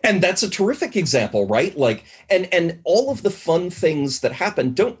 And that's a terrific example, right? Like, and all of the fun things that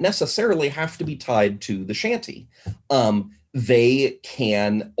happen don't necessarily have to be tied to the shanty. They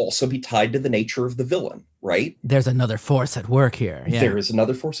can also be tied to the nature of the villain, right? There's another force at work here. Yeah. There is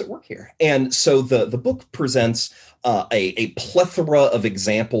another force at work here. And so the book presents a plethora of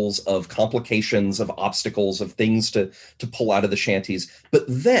examples of complications, of obstacles, of things to pull out of the shanties. But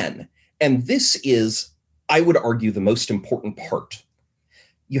then, and this is, I would argue, the most important part,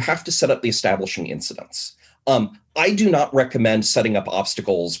 you have to set up the establishing incidents. I do not recommend setting up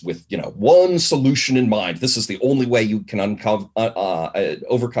obstacles with, one solution in mind. This is the only way you can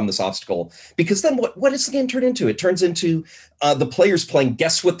overcome this obstacle. Because then what does the game turn into? It turns into the players playing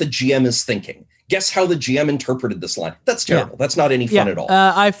guess what the GM is thinking. Guess how the GM interpreted this line. That's terrible. Yeah. That's not any fun at all.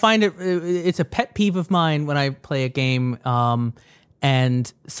 I find it's a pet peeve of mine when I play a game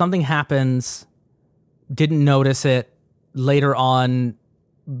and something happens, didn't notice it, later on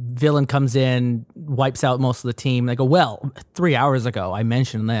villain comes in, wipes out most of the team. They go, well, 3 hours ago I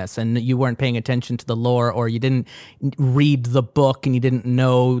mentioned this, and you weren't paying attention to the lore, or you didn't read the book, and you didn't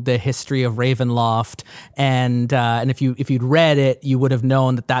know the history of Ravenloft. And if you'd read it, you would have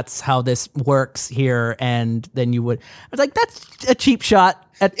known that that's how this works here. And then you would. I was like, that's a cheap shot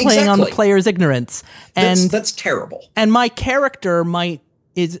at playing on the player's ignorance. And that's terrible. And my character my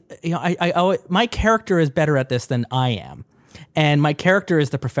character is better at this than I am. And my character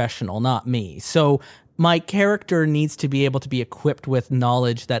is the professional, not me. So my character needs to be able to be equipped with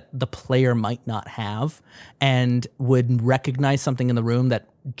knowledge that the player might not have, and would recognize something in the room that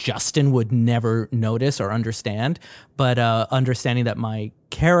Justin would never notice or understand. But understanding that my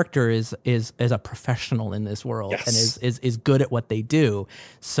character is a professional in this world, yes, and is good at what they do.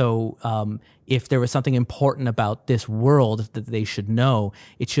 So if there was something important about this world that they should know,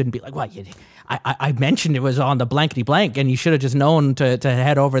 it shouldn't be like, well, I mentioned it was on the blankety blank, and you should have just known to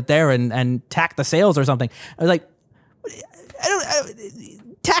head over there and tack the sails or something. I was like,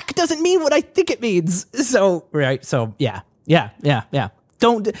 tack doesn't mean what I think it means. So right, so yeah.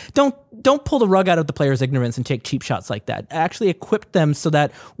 Don't pull the rug out of the player's ignorance and take cheap shots like that. Actually equip them so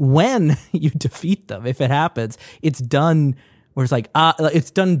that when you defeat them, if it happens, it's done. Where it's like, it's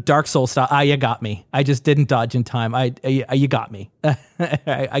done Dark Souls style. You got me. I just didn't dodge in time. You got me.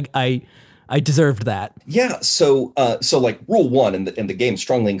 I deserved that. Yeah. So like rule one, and the game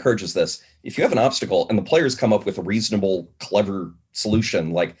strongly encourages this. If you have an obstacle and the players come up with a reasonable, clever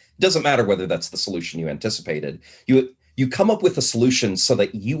solution, like, it doesn't matter whether that's the solution you anticipated. You come up with a solution so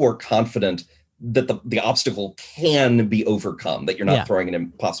that you are confident that the obstacle can be overcome, that you're not throwing an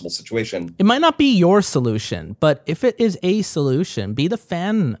impossible situation. It might not be your solution, but if it is a solution, be the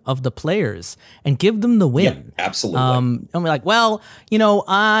fan of the players and give them the win. Yeah, absolutely. And we're like, well,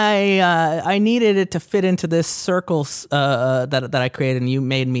 I needed it to fit into this circle that I created, and you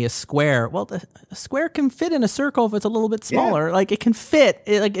made me a square. Well, a square can fit in a circle if it's a little bit smaller. Yeah. Like, it can fit.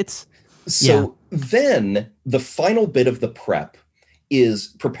 Then the final bit of the prep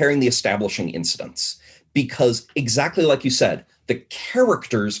is preparing the establishing incidents, because exactly like you said, the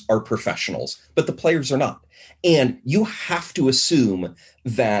characters are professionals, but the players are not. And you have to assume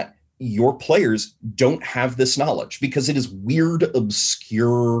that your players don't have this knowledge, because it is weird,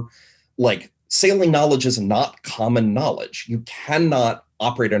 obscure, like, sailing knowledge is not common knowledge. You cannot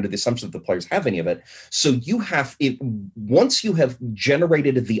operate under the assumption that the players have any of it. So once you have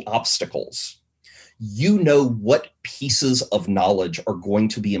generated the obstacles, you know what pieces of knowledge are going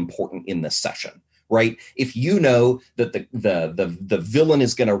to be important in this session, right? If you know that the villain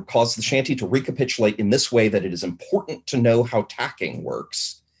is going to cause the shanty to recapitulate in this way, that it is important to know how tacking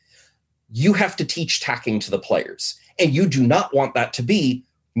works, you have to teach tacking to the players. And you do not want that to be,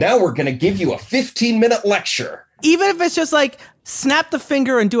 now we're going to give you a 15-minute lecture. Even if it's just like, snap the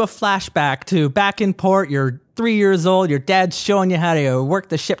finger and do a flashback to back in port, you're 3 years old, your dad's showing you how to work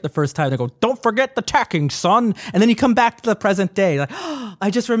the ship the first time. They go, don't forget the tacking, son. And then you come back to the present day. Like, oh, I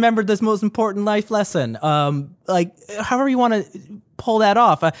just remembered this most important life lesson. Like, however you want to pull that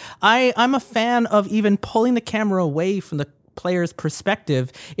off. I'm a fan of even pulling the camera away from the player's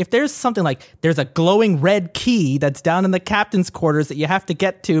perspective. If there's something like, there's a glowing red key that's down in the captain's quarters that you have to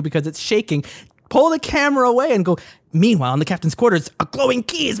get to because it's shaking, pull the camera away and go, meanwhile, in the captain's quarters, a glowing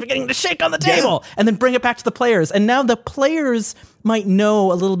key is beginning to shake on the table, and then bring it back to the players. And now the players might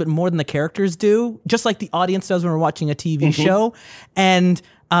know a little bit more than the characters do, just like the audience does when we're watching a TV show. And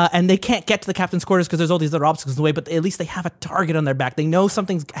they can't get to the captain's quarters because there's all these other obstacles in the way, but at least they have a target on their back. They know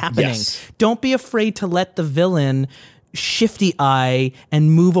something's happening. Yes. Don't be afraid to let the villain shifty eye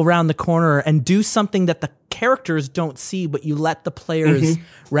and move around the corner and do something that the characters don't see, but you let the players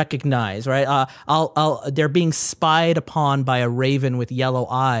recognize, right? They're being spied upon by a raven with yellow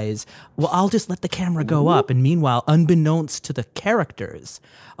eyes. Well, I'll just let the camera go up, and meanwhile, unbeknownst to the characters,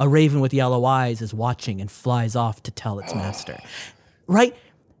 a raven with yellow eyes is watching and flies off to tell its master, right?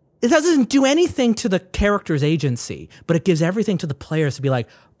 It doesn't do anything to the character's agency, but it gives everything to the players to be like,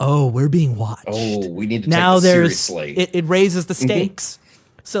 oh, we're being watched. Oh, we need to take this seriously. It raises the stakes.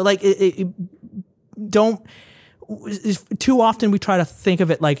 So, like, don't. Too often we try to think of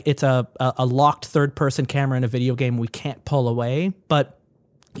it like it's a locked third-person camera in a video game we can't pull away, but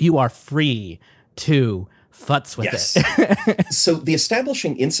you are free to futz with it. So the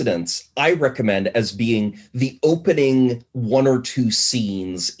establishing incidents I recommend as being the opening one or two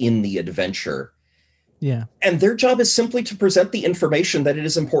scenes in the adventure. Yeah. And their job is simply to present the information that it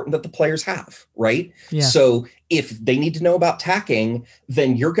is important that the players have, right? Yeah. So if they need to know about tacking,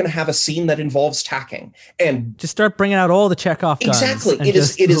 then you're going to have a scene that involves tacking. And just start bringing out all the Chekhov guns. Exactly. It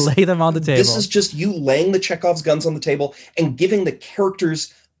is lay them on the table. This is just you laying the Chekhov's guns on the table and giving the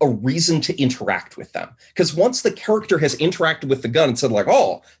characters a reason to interact with them. Because once the character has interacted with the gun and said like,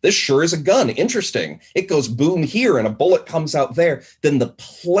 oh, this sure is a gun, interesting, it goes boom here and a bullet comes out there, then the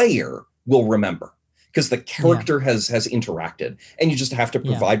player will remember because the character has interacted, and you just have to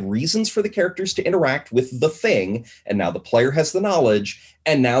provide reasons for the characters to interact with the thing. And now the player has the knowledge,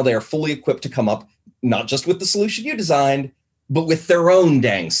 and now they're fully equipped to come up not just with the solution you designed, but with their own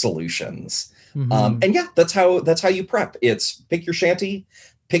dang solutions. And yeah, that's how you prep. It's pick your shanty,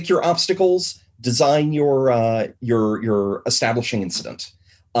 pick your obstacles, design your establishing incident.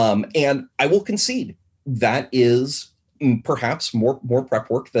 And I will concede that is perhaps more prep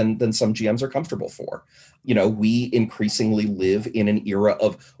work than some GMs are comfortable for. You know, we increasingly live in an era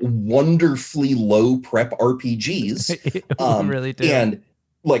of wonderfully low prep RPGs. We really do. And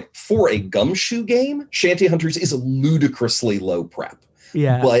like for a gumshoe game, Shanty Hunters is a ludicrously low prep.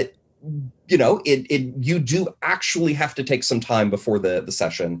 Yeah. But you know, you do actually have to take some time before the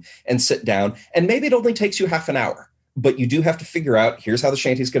session and sit down, and maybe it only takes you half an hour, but you do have to figure out, here's how the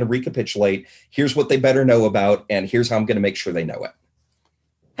shanty is going to recapitulate, here's what they better know about, and here's how I'm going to make sure they know it.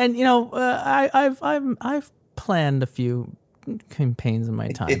 And you know, I've planned a few campaigns in my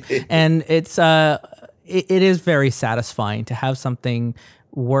time, and it is very satisfying to have something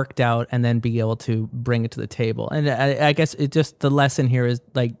worked out and then be able to bring it to the table. And I guess it just, the lesson here is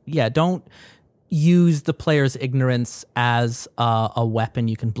like, don't use the player's ignorance as a weapon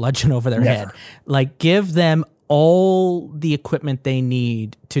you can bludgeon over their head. Like, give them all the equipment they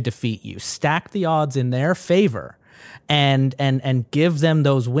need to defeat you. Stack the odds in their favor and give them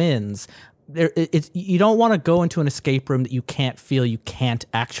those wins. You don't want to go into an escape room that you can't feel you can't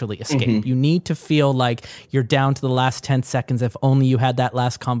actually escape. You need to feel like you're down to the last 10 seconds. If only you had that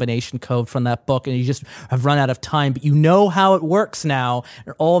last combination code from that book and you just have run out of time, but you know how it works now.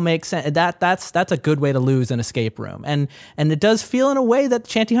 It all makes sense. That's a good way to lose an escape room. And it does feel in a way that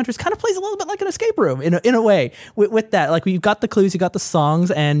Shanty Hunters kind of plays a little bit like an escape room in a way with that. Like, we've got the clues, you got the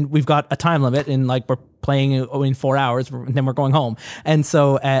songs, and we've got a time limit, and like we're playing in 4 hours, and then we're going home. And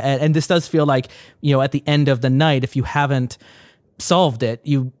so, and this does feel like, you know, at the end of the night, if you haven't solved it,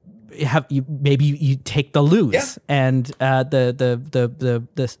 you take the lose, and the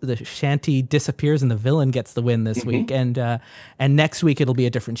shanty disappears and the villain gets the win this week, and next week it'll be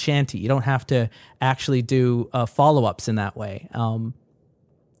a different shanty. You don't have to actually do follow-ups in that way.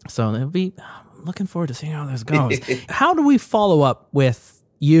 So it'll be, I'm looking forward to seeing how this goes. How do we follow up with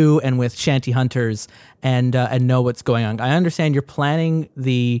you and with Shanty Hunters and know what's going on? I understand you're planning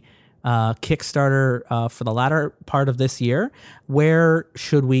the Kickstarter for the latter part of this year. Where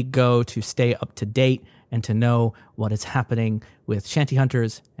should we go to stay up to date and to know what is happening with Shanty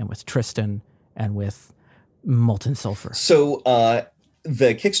Hunters and with Tristan and with Molten Sulphur? So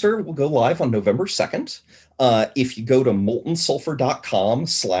the Kickstarter will go live on November 2nd. If you go to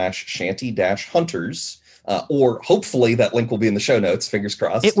moltensulphur.com/shanty-hunters, or hopefully that link will be in the show notes. Fingers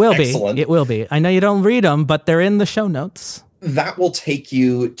crossed. It will be. It will be. I know you don't read them, but they're in the show notes. That will take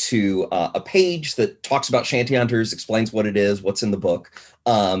you to a page that talks about Shanty Hunters, explains what it is, what's in the book.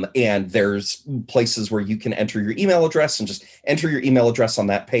 And there's places where you can enter your email address, and just enter your email address on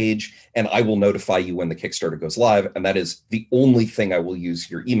that page, and I will notify you when the Kickstarter goes live. And that is the only thing I will use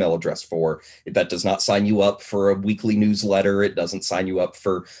your email address for. That does not sign you up for a weekly newsletter. It doesn't sign you up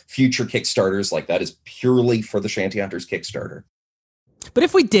for future Kickstarters. Like, that is purely for the Shanty Hunters Kickstarter. But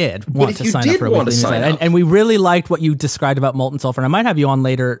if we did want to sign up for a weekly newsletter, and we really liked what you described about Molten Sulphur, and I might have you on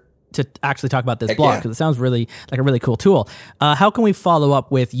later to actually talk about this blog, because it sounds really like a really cool tool. How can we follow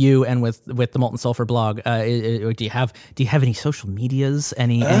up with you and with the Molten Sulphur blog? Do you have any social medias,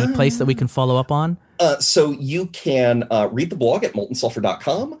 any place that we can follow up on? So you can read the blog at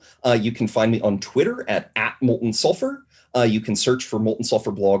moltensulphur.com. You can find me on Twitter at @moltensulphur. You can search for Molten Sulphur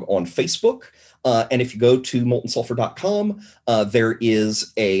blog on Facebook. And if you go to moltensulphur.com, there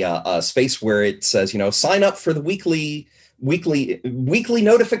is a space where it says, sign up for the weekly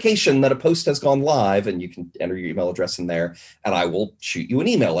notification that a post has gone live, and you can enter your email address in there, and I will shoot you an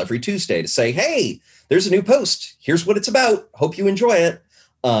email every Tuesday to say, hey, there's a new post. Here's what it's about. Hope you enjoy it.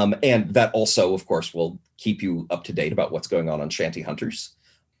 And that also, of course, will keep you up to date about what's going on Shanty Hunters.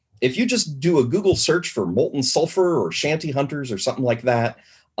 If you just do a Google search for Molten Sulphur or Shanty Hunters or something like that,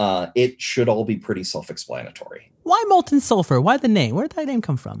 it should all be pretty self-explanatory. Why Molten Sulphur? Why the name? Where did that name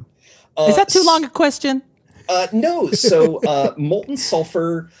come from? Is that too long a question? No. So Molten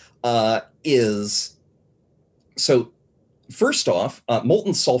Sulphur is... So first off,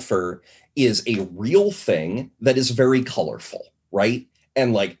 Molten Sulphur is a real thing that is very colorful, right?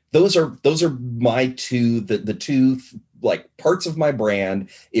 And like those are my two, the two like parts of my brand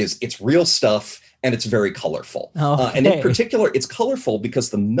is it's real stuff and it's very colorful. Okay. And in particular, it's colorful because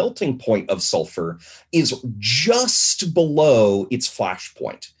the melting point of sulfur is just below its flash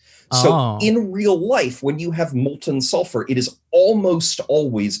point. So in real life, when you have molten sulfur, it is almost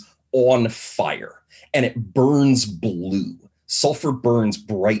always on fire, and it burns blue. Sulfur burns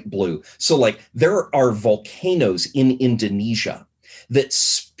bright blue. So like there are volcanoes in Indonesia that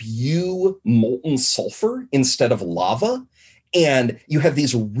spew molten sulfur instead of lava. And you have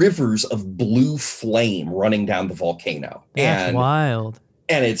these rivers of blue flame running down the volcano. That's wild.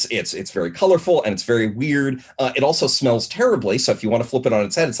 And it's very colorful and it's very weird. It also smells terribly. So if you want to flip it on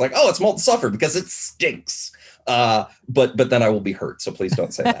its head, it's like, oh, it's molten sulfur because it stinks. But then I will be hurt. So please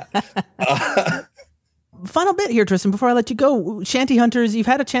don't say that. Final bit here, Tristan, before I let you go. Shanty Hunters, you've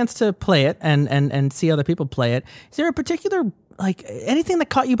had a chance to play it and see other people play it. Is there a particular, like, anything that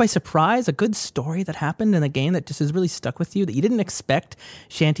caught you by surprise, a good story that happened in the game that just has really stuck with you that you didn't expect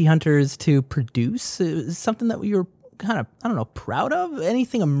Shanty Hunters to produce? Something that you were kind of, I don't know, proud of?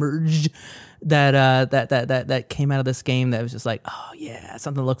 Anything emerged that came out of this game that was just like, oh yeah,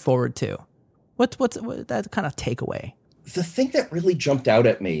 something to look forward to? What's that kind of takeaway? The thing that really jumped out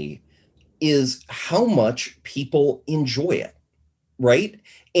at me is how much people enjoy it, right?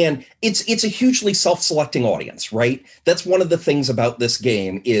 And it's a hugely self-selecting audience, right? That's one of the things about this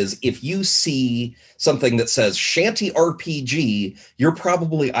game is if you see something that says Shanty RPG, you're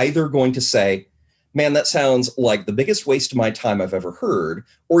probably either going to say, man, that sounds like the biggest waste of my time I've ever heard,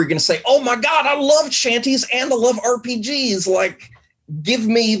 or you're going to say, oh my God, I love shanties and I love RPGs. Like, give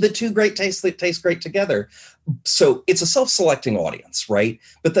me the two great tastes that taste great together. So it's a self-selecting audience, right?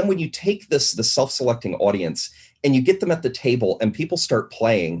 But then when you take the self-selecting audience and you get them at the table and people start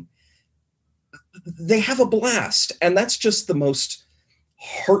playing, they have a blast. And that's just the most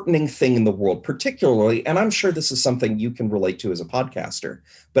heartening thing in the world, particularly, and I'm sure this is something you can relate to as a podcaster,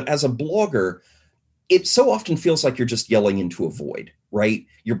 but as a blogger, it so often feels like you're just yelling into a void, right?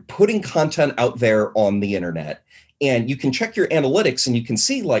 You're putting content out there on the internet, and you can check your analytics and you can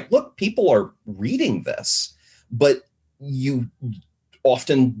see like, look, people are reading this, but nobody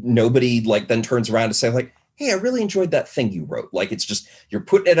like then turns around to say like, hey, I really enjoyed that thing you wrote. Like, it's just, you're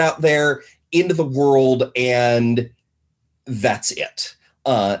putting it out there into the world and that's it.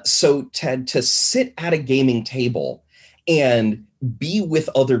 So Ted, to sit at a gaming table and be with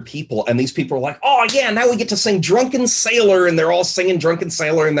other people, and these people are like, oh yeah, now we get to sing Drunken Sailor, and they're all singing Drunken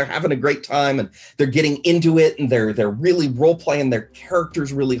Sailor and they're having a great time and they're getting into it and they're really role playing their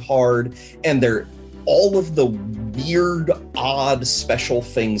characters really hard, and they're all of the weird, odd, special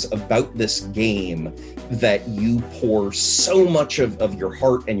things about this game that you pour so much of your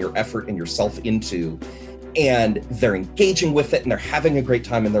heart and your effort and yourself into, and they're engaging with it and they're having a great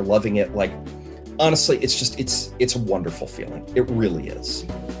time and they're loving it. Like, honestly, it's a wonderful feeling. It really is.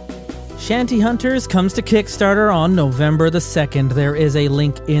 Shanty Hunters comes to Kickstarter on November the 2nd. There is a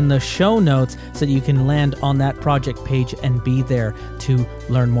link in the show notes so that you can land on that project page and be there to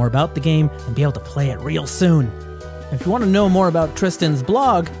learn more about the game and be able to play it real soon. If you want to know more about Tristan's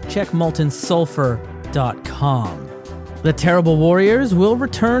blog, check moltensulphur.com. The Terrible Warriors will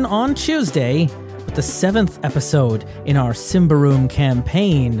return on Tuesday with the 7th episode in our Symbaroum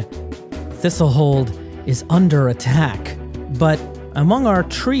campaign. Thistlehold is under attack, but among our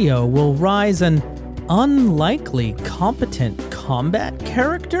trio will rise an unlikely competent combat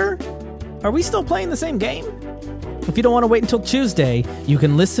character? Are we still playing the same game? If you don't want to wait until Tuesday, you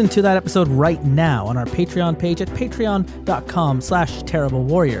can listen to that episode right now on our Patreon page at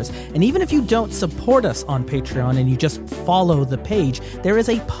patreon.com/terriblewarriors. And even if you don't support us on Patreon and you just follow the page, there is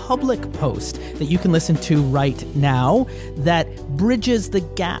a public post that you can listen to right now that bridges the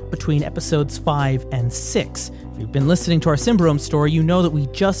gap between episodes 5 and 6. If you've been listening to our Symbaroum story, you know that we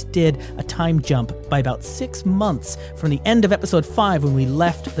just did a time jump by about 6 months from the end of episode 5 when we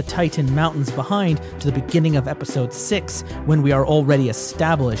left the Titan Mountains behind to the beginning of episode 6 when we are already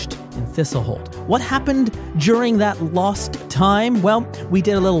established in Thistlehold. What happened during that lost time? Well, we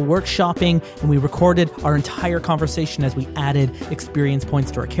did a little workshopping and we recorded our entire conversation as we added experience points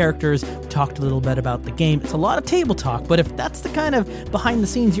to our characters. We talked a little bit about the game. It's a lot of table talk, but if that's the kind of behind the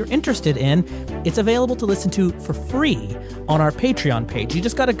scenes you're interested in, it's available to listen to for free on our Patreon page. You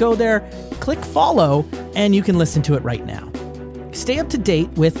just got to go there, click follow, and you can listen to it right now. Stay up to date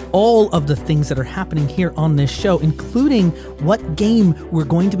with all of the things that are happening here on this show, including what game we're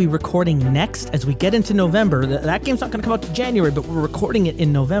going to be recording next as we get into November. That game's not going to come out to January, but we're recording it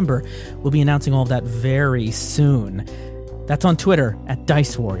in November. We'll be announcing all of that very soon. That's on Twitter at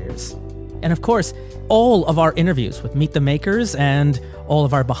Dice Warriors. And of course, all of our interviews with Meet the Makers and all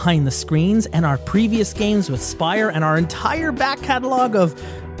of our behind the screens and our previous games with Spire and our entire back catalog of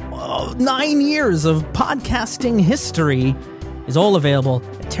 9 years of podcasting history is all available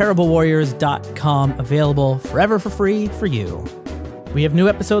at terriblewarriors.com, available forever for free for you. We have new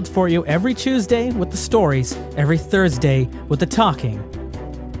episodes for you every Tuesday with the stories, every Thursday with the talking.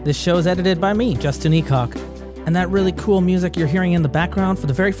 This show is edited by me, Justin Eacock, and that really cool music you're hearing in the background for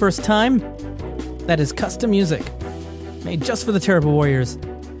the very first time, that is custom music made just for the Terrible Warriors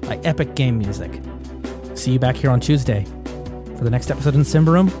by Epic Game Music. See you back here on Tuesday for the next episode in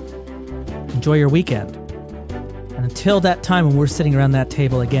Simba Room. Enjoy your weekend. And until that time when we're sitting around that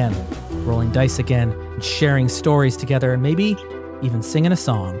table again, rolling dice again, and sharing stories together, and maybe even singing a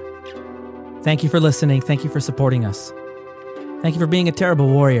song. Thank you for listening. Thank you for supporting us. Thank you for being a terrible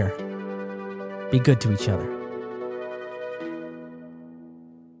warrior. Be good to each other.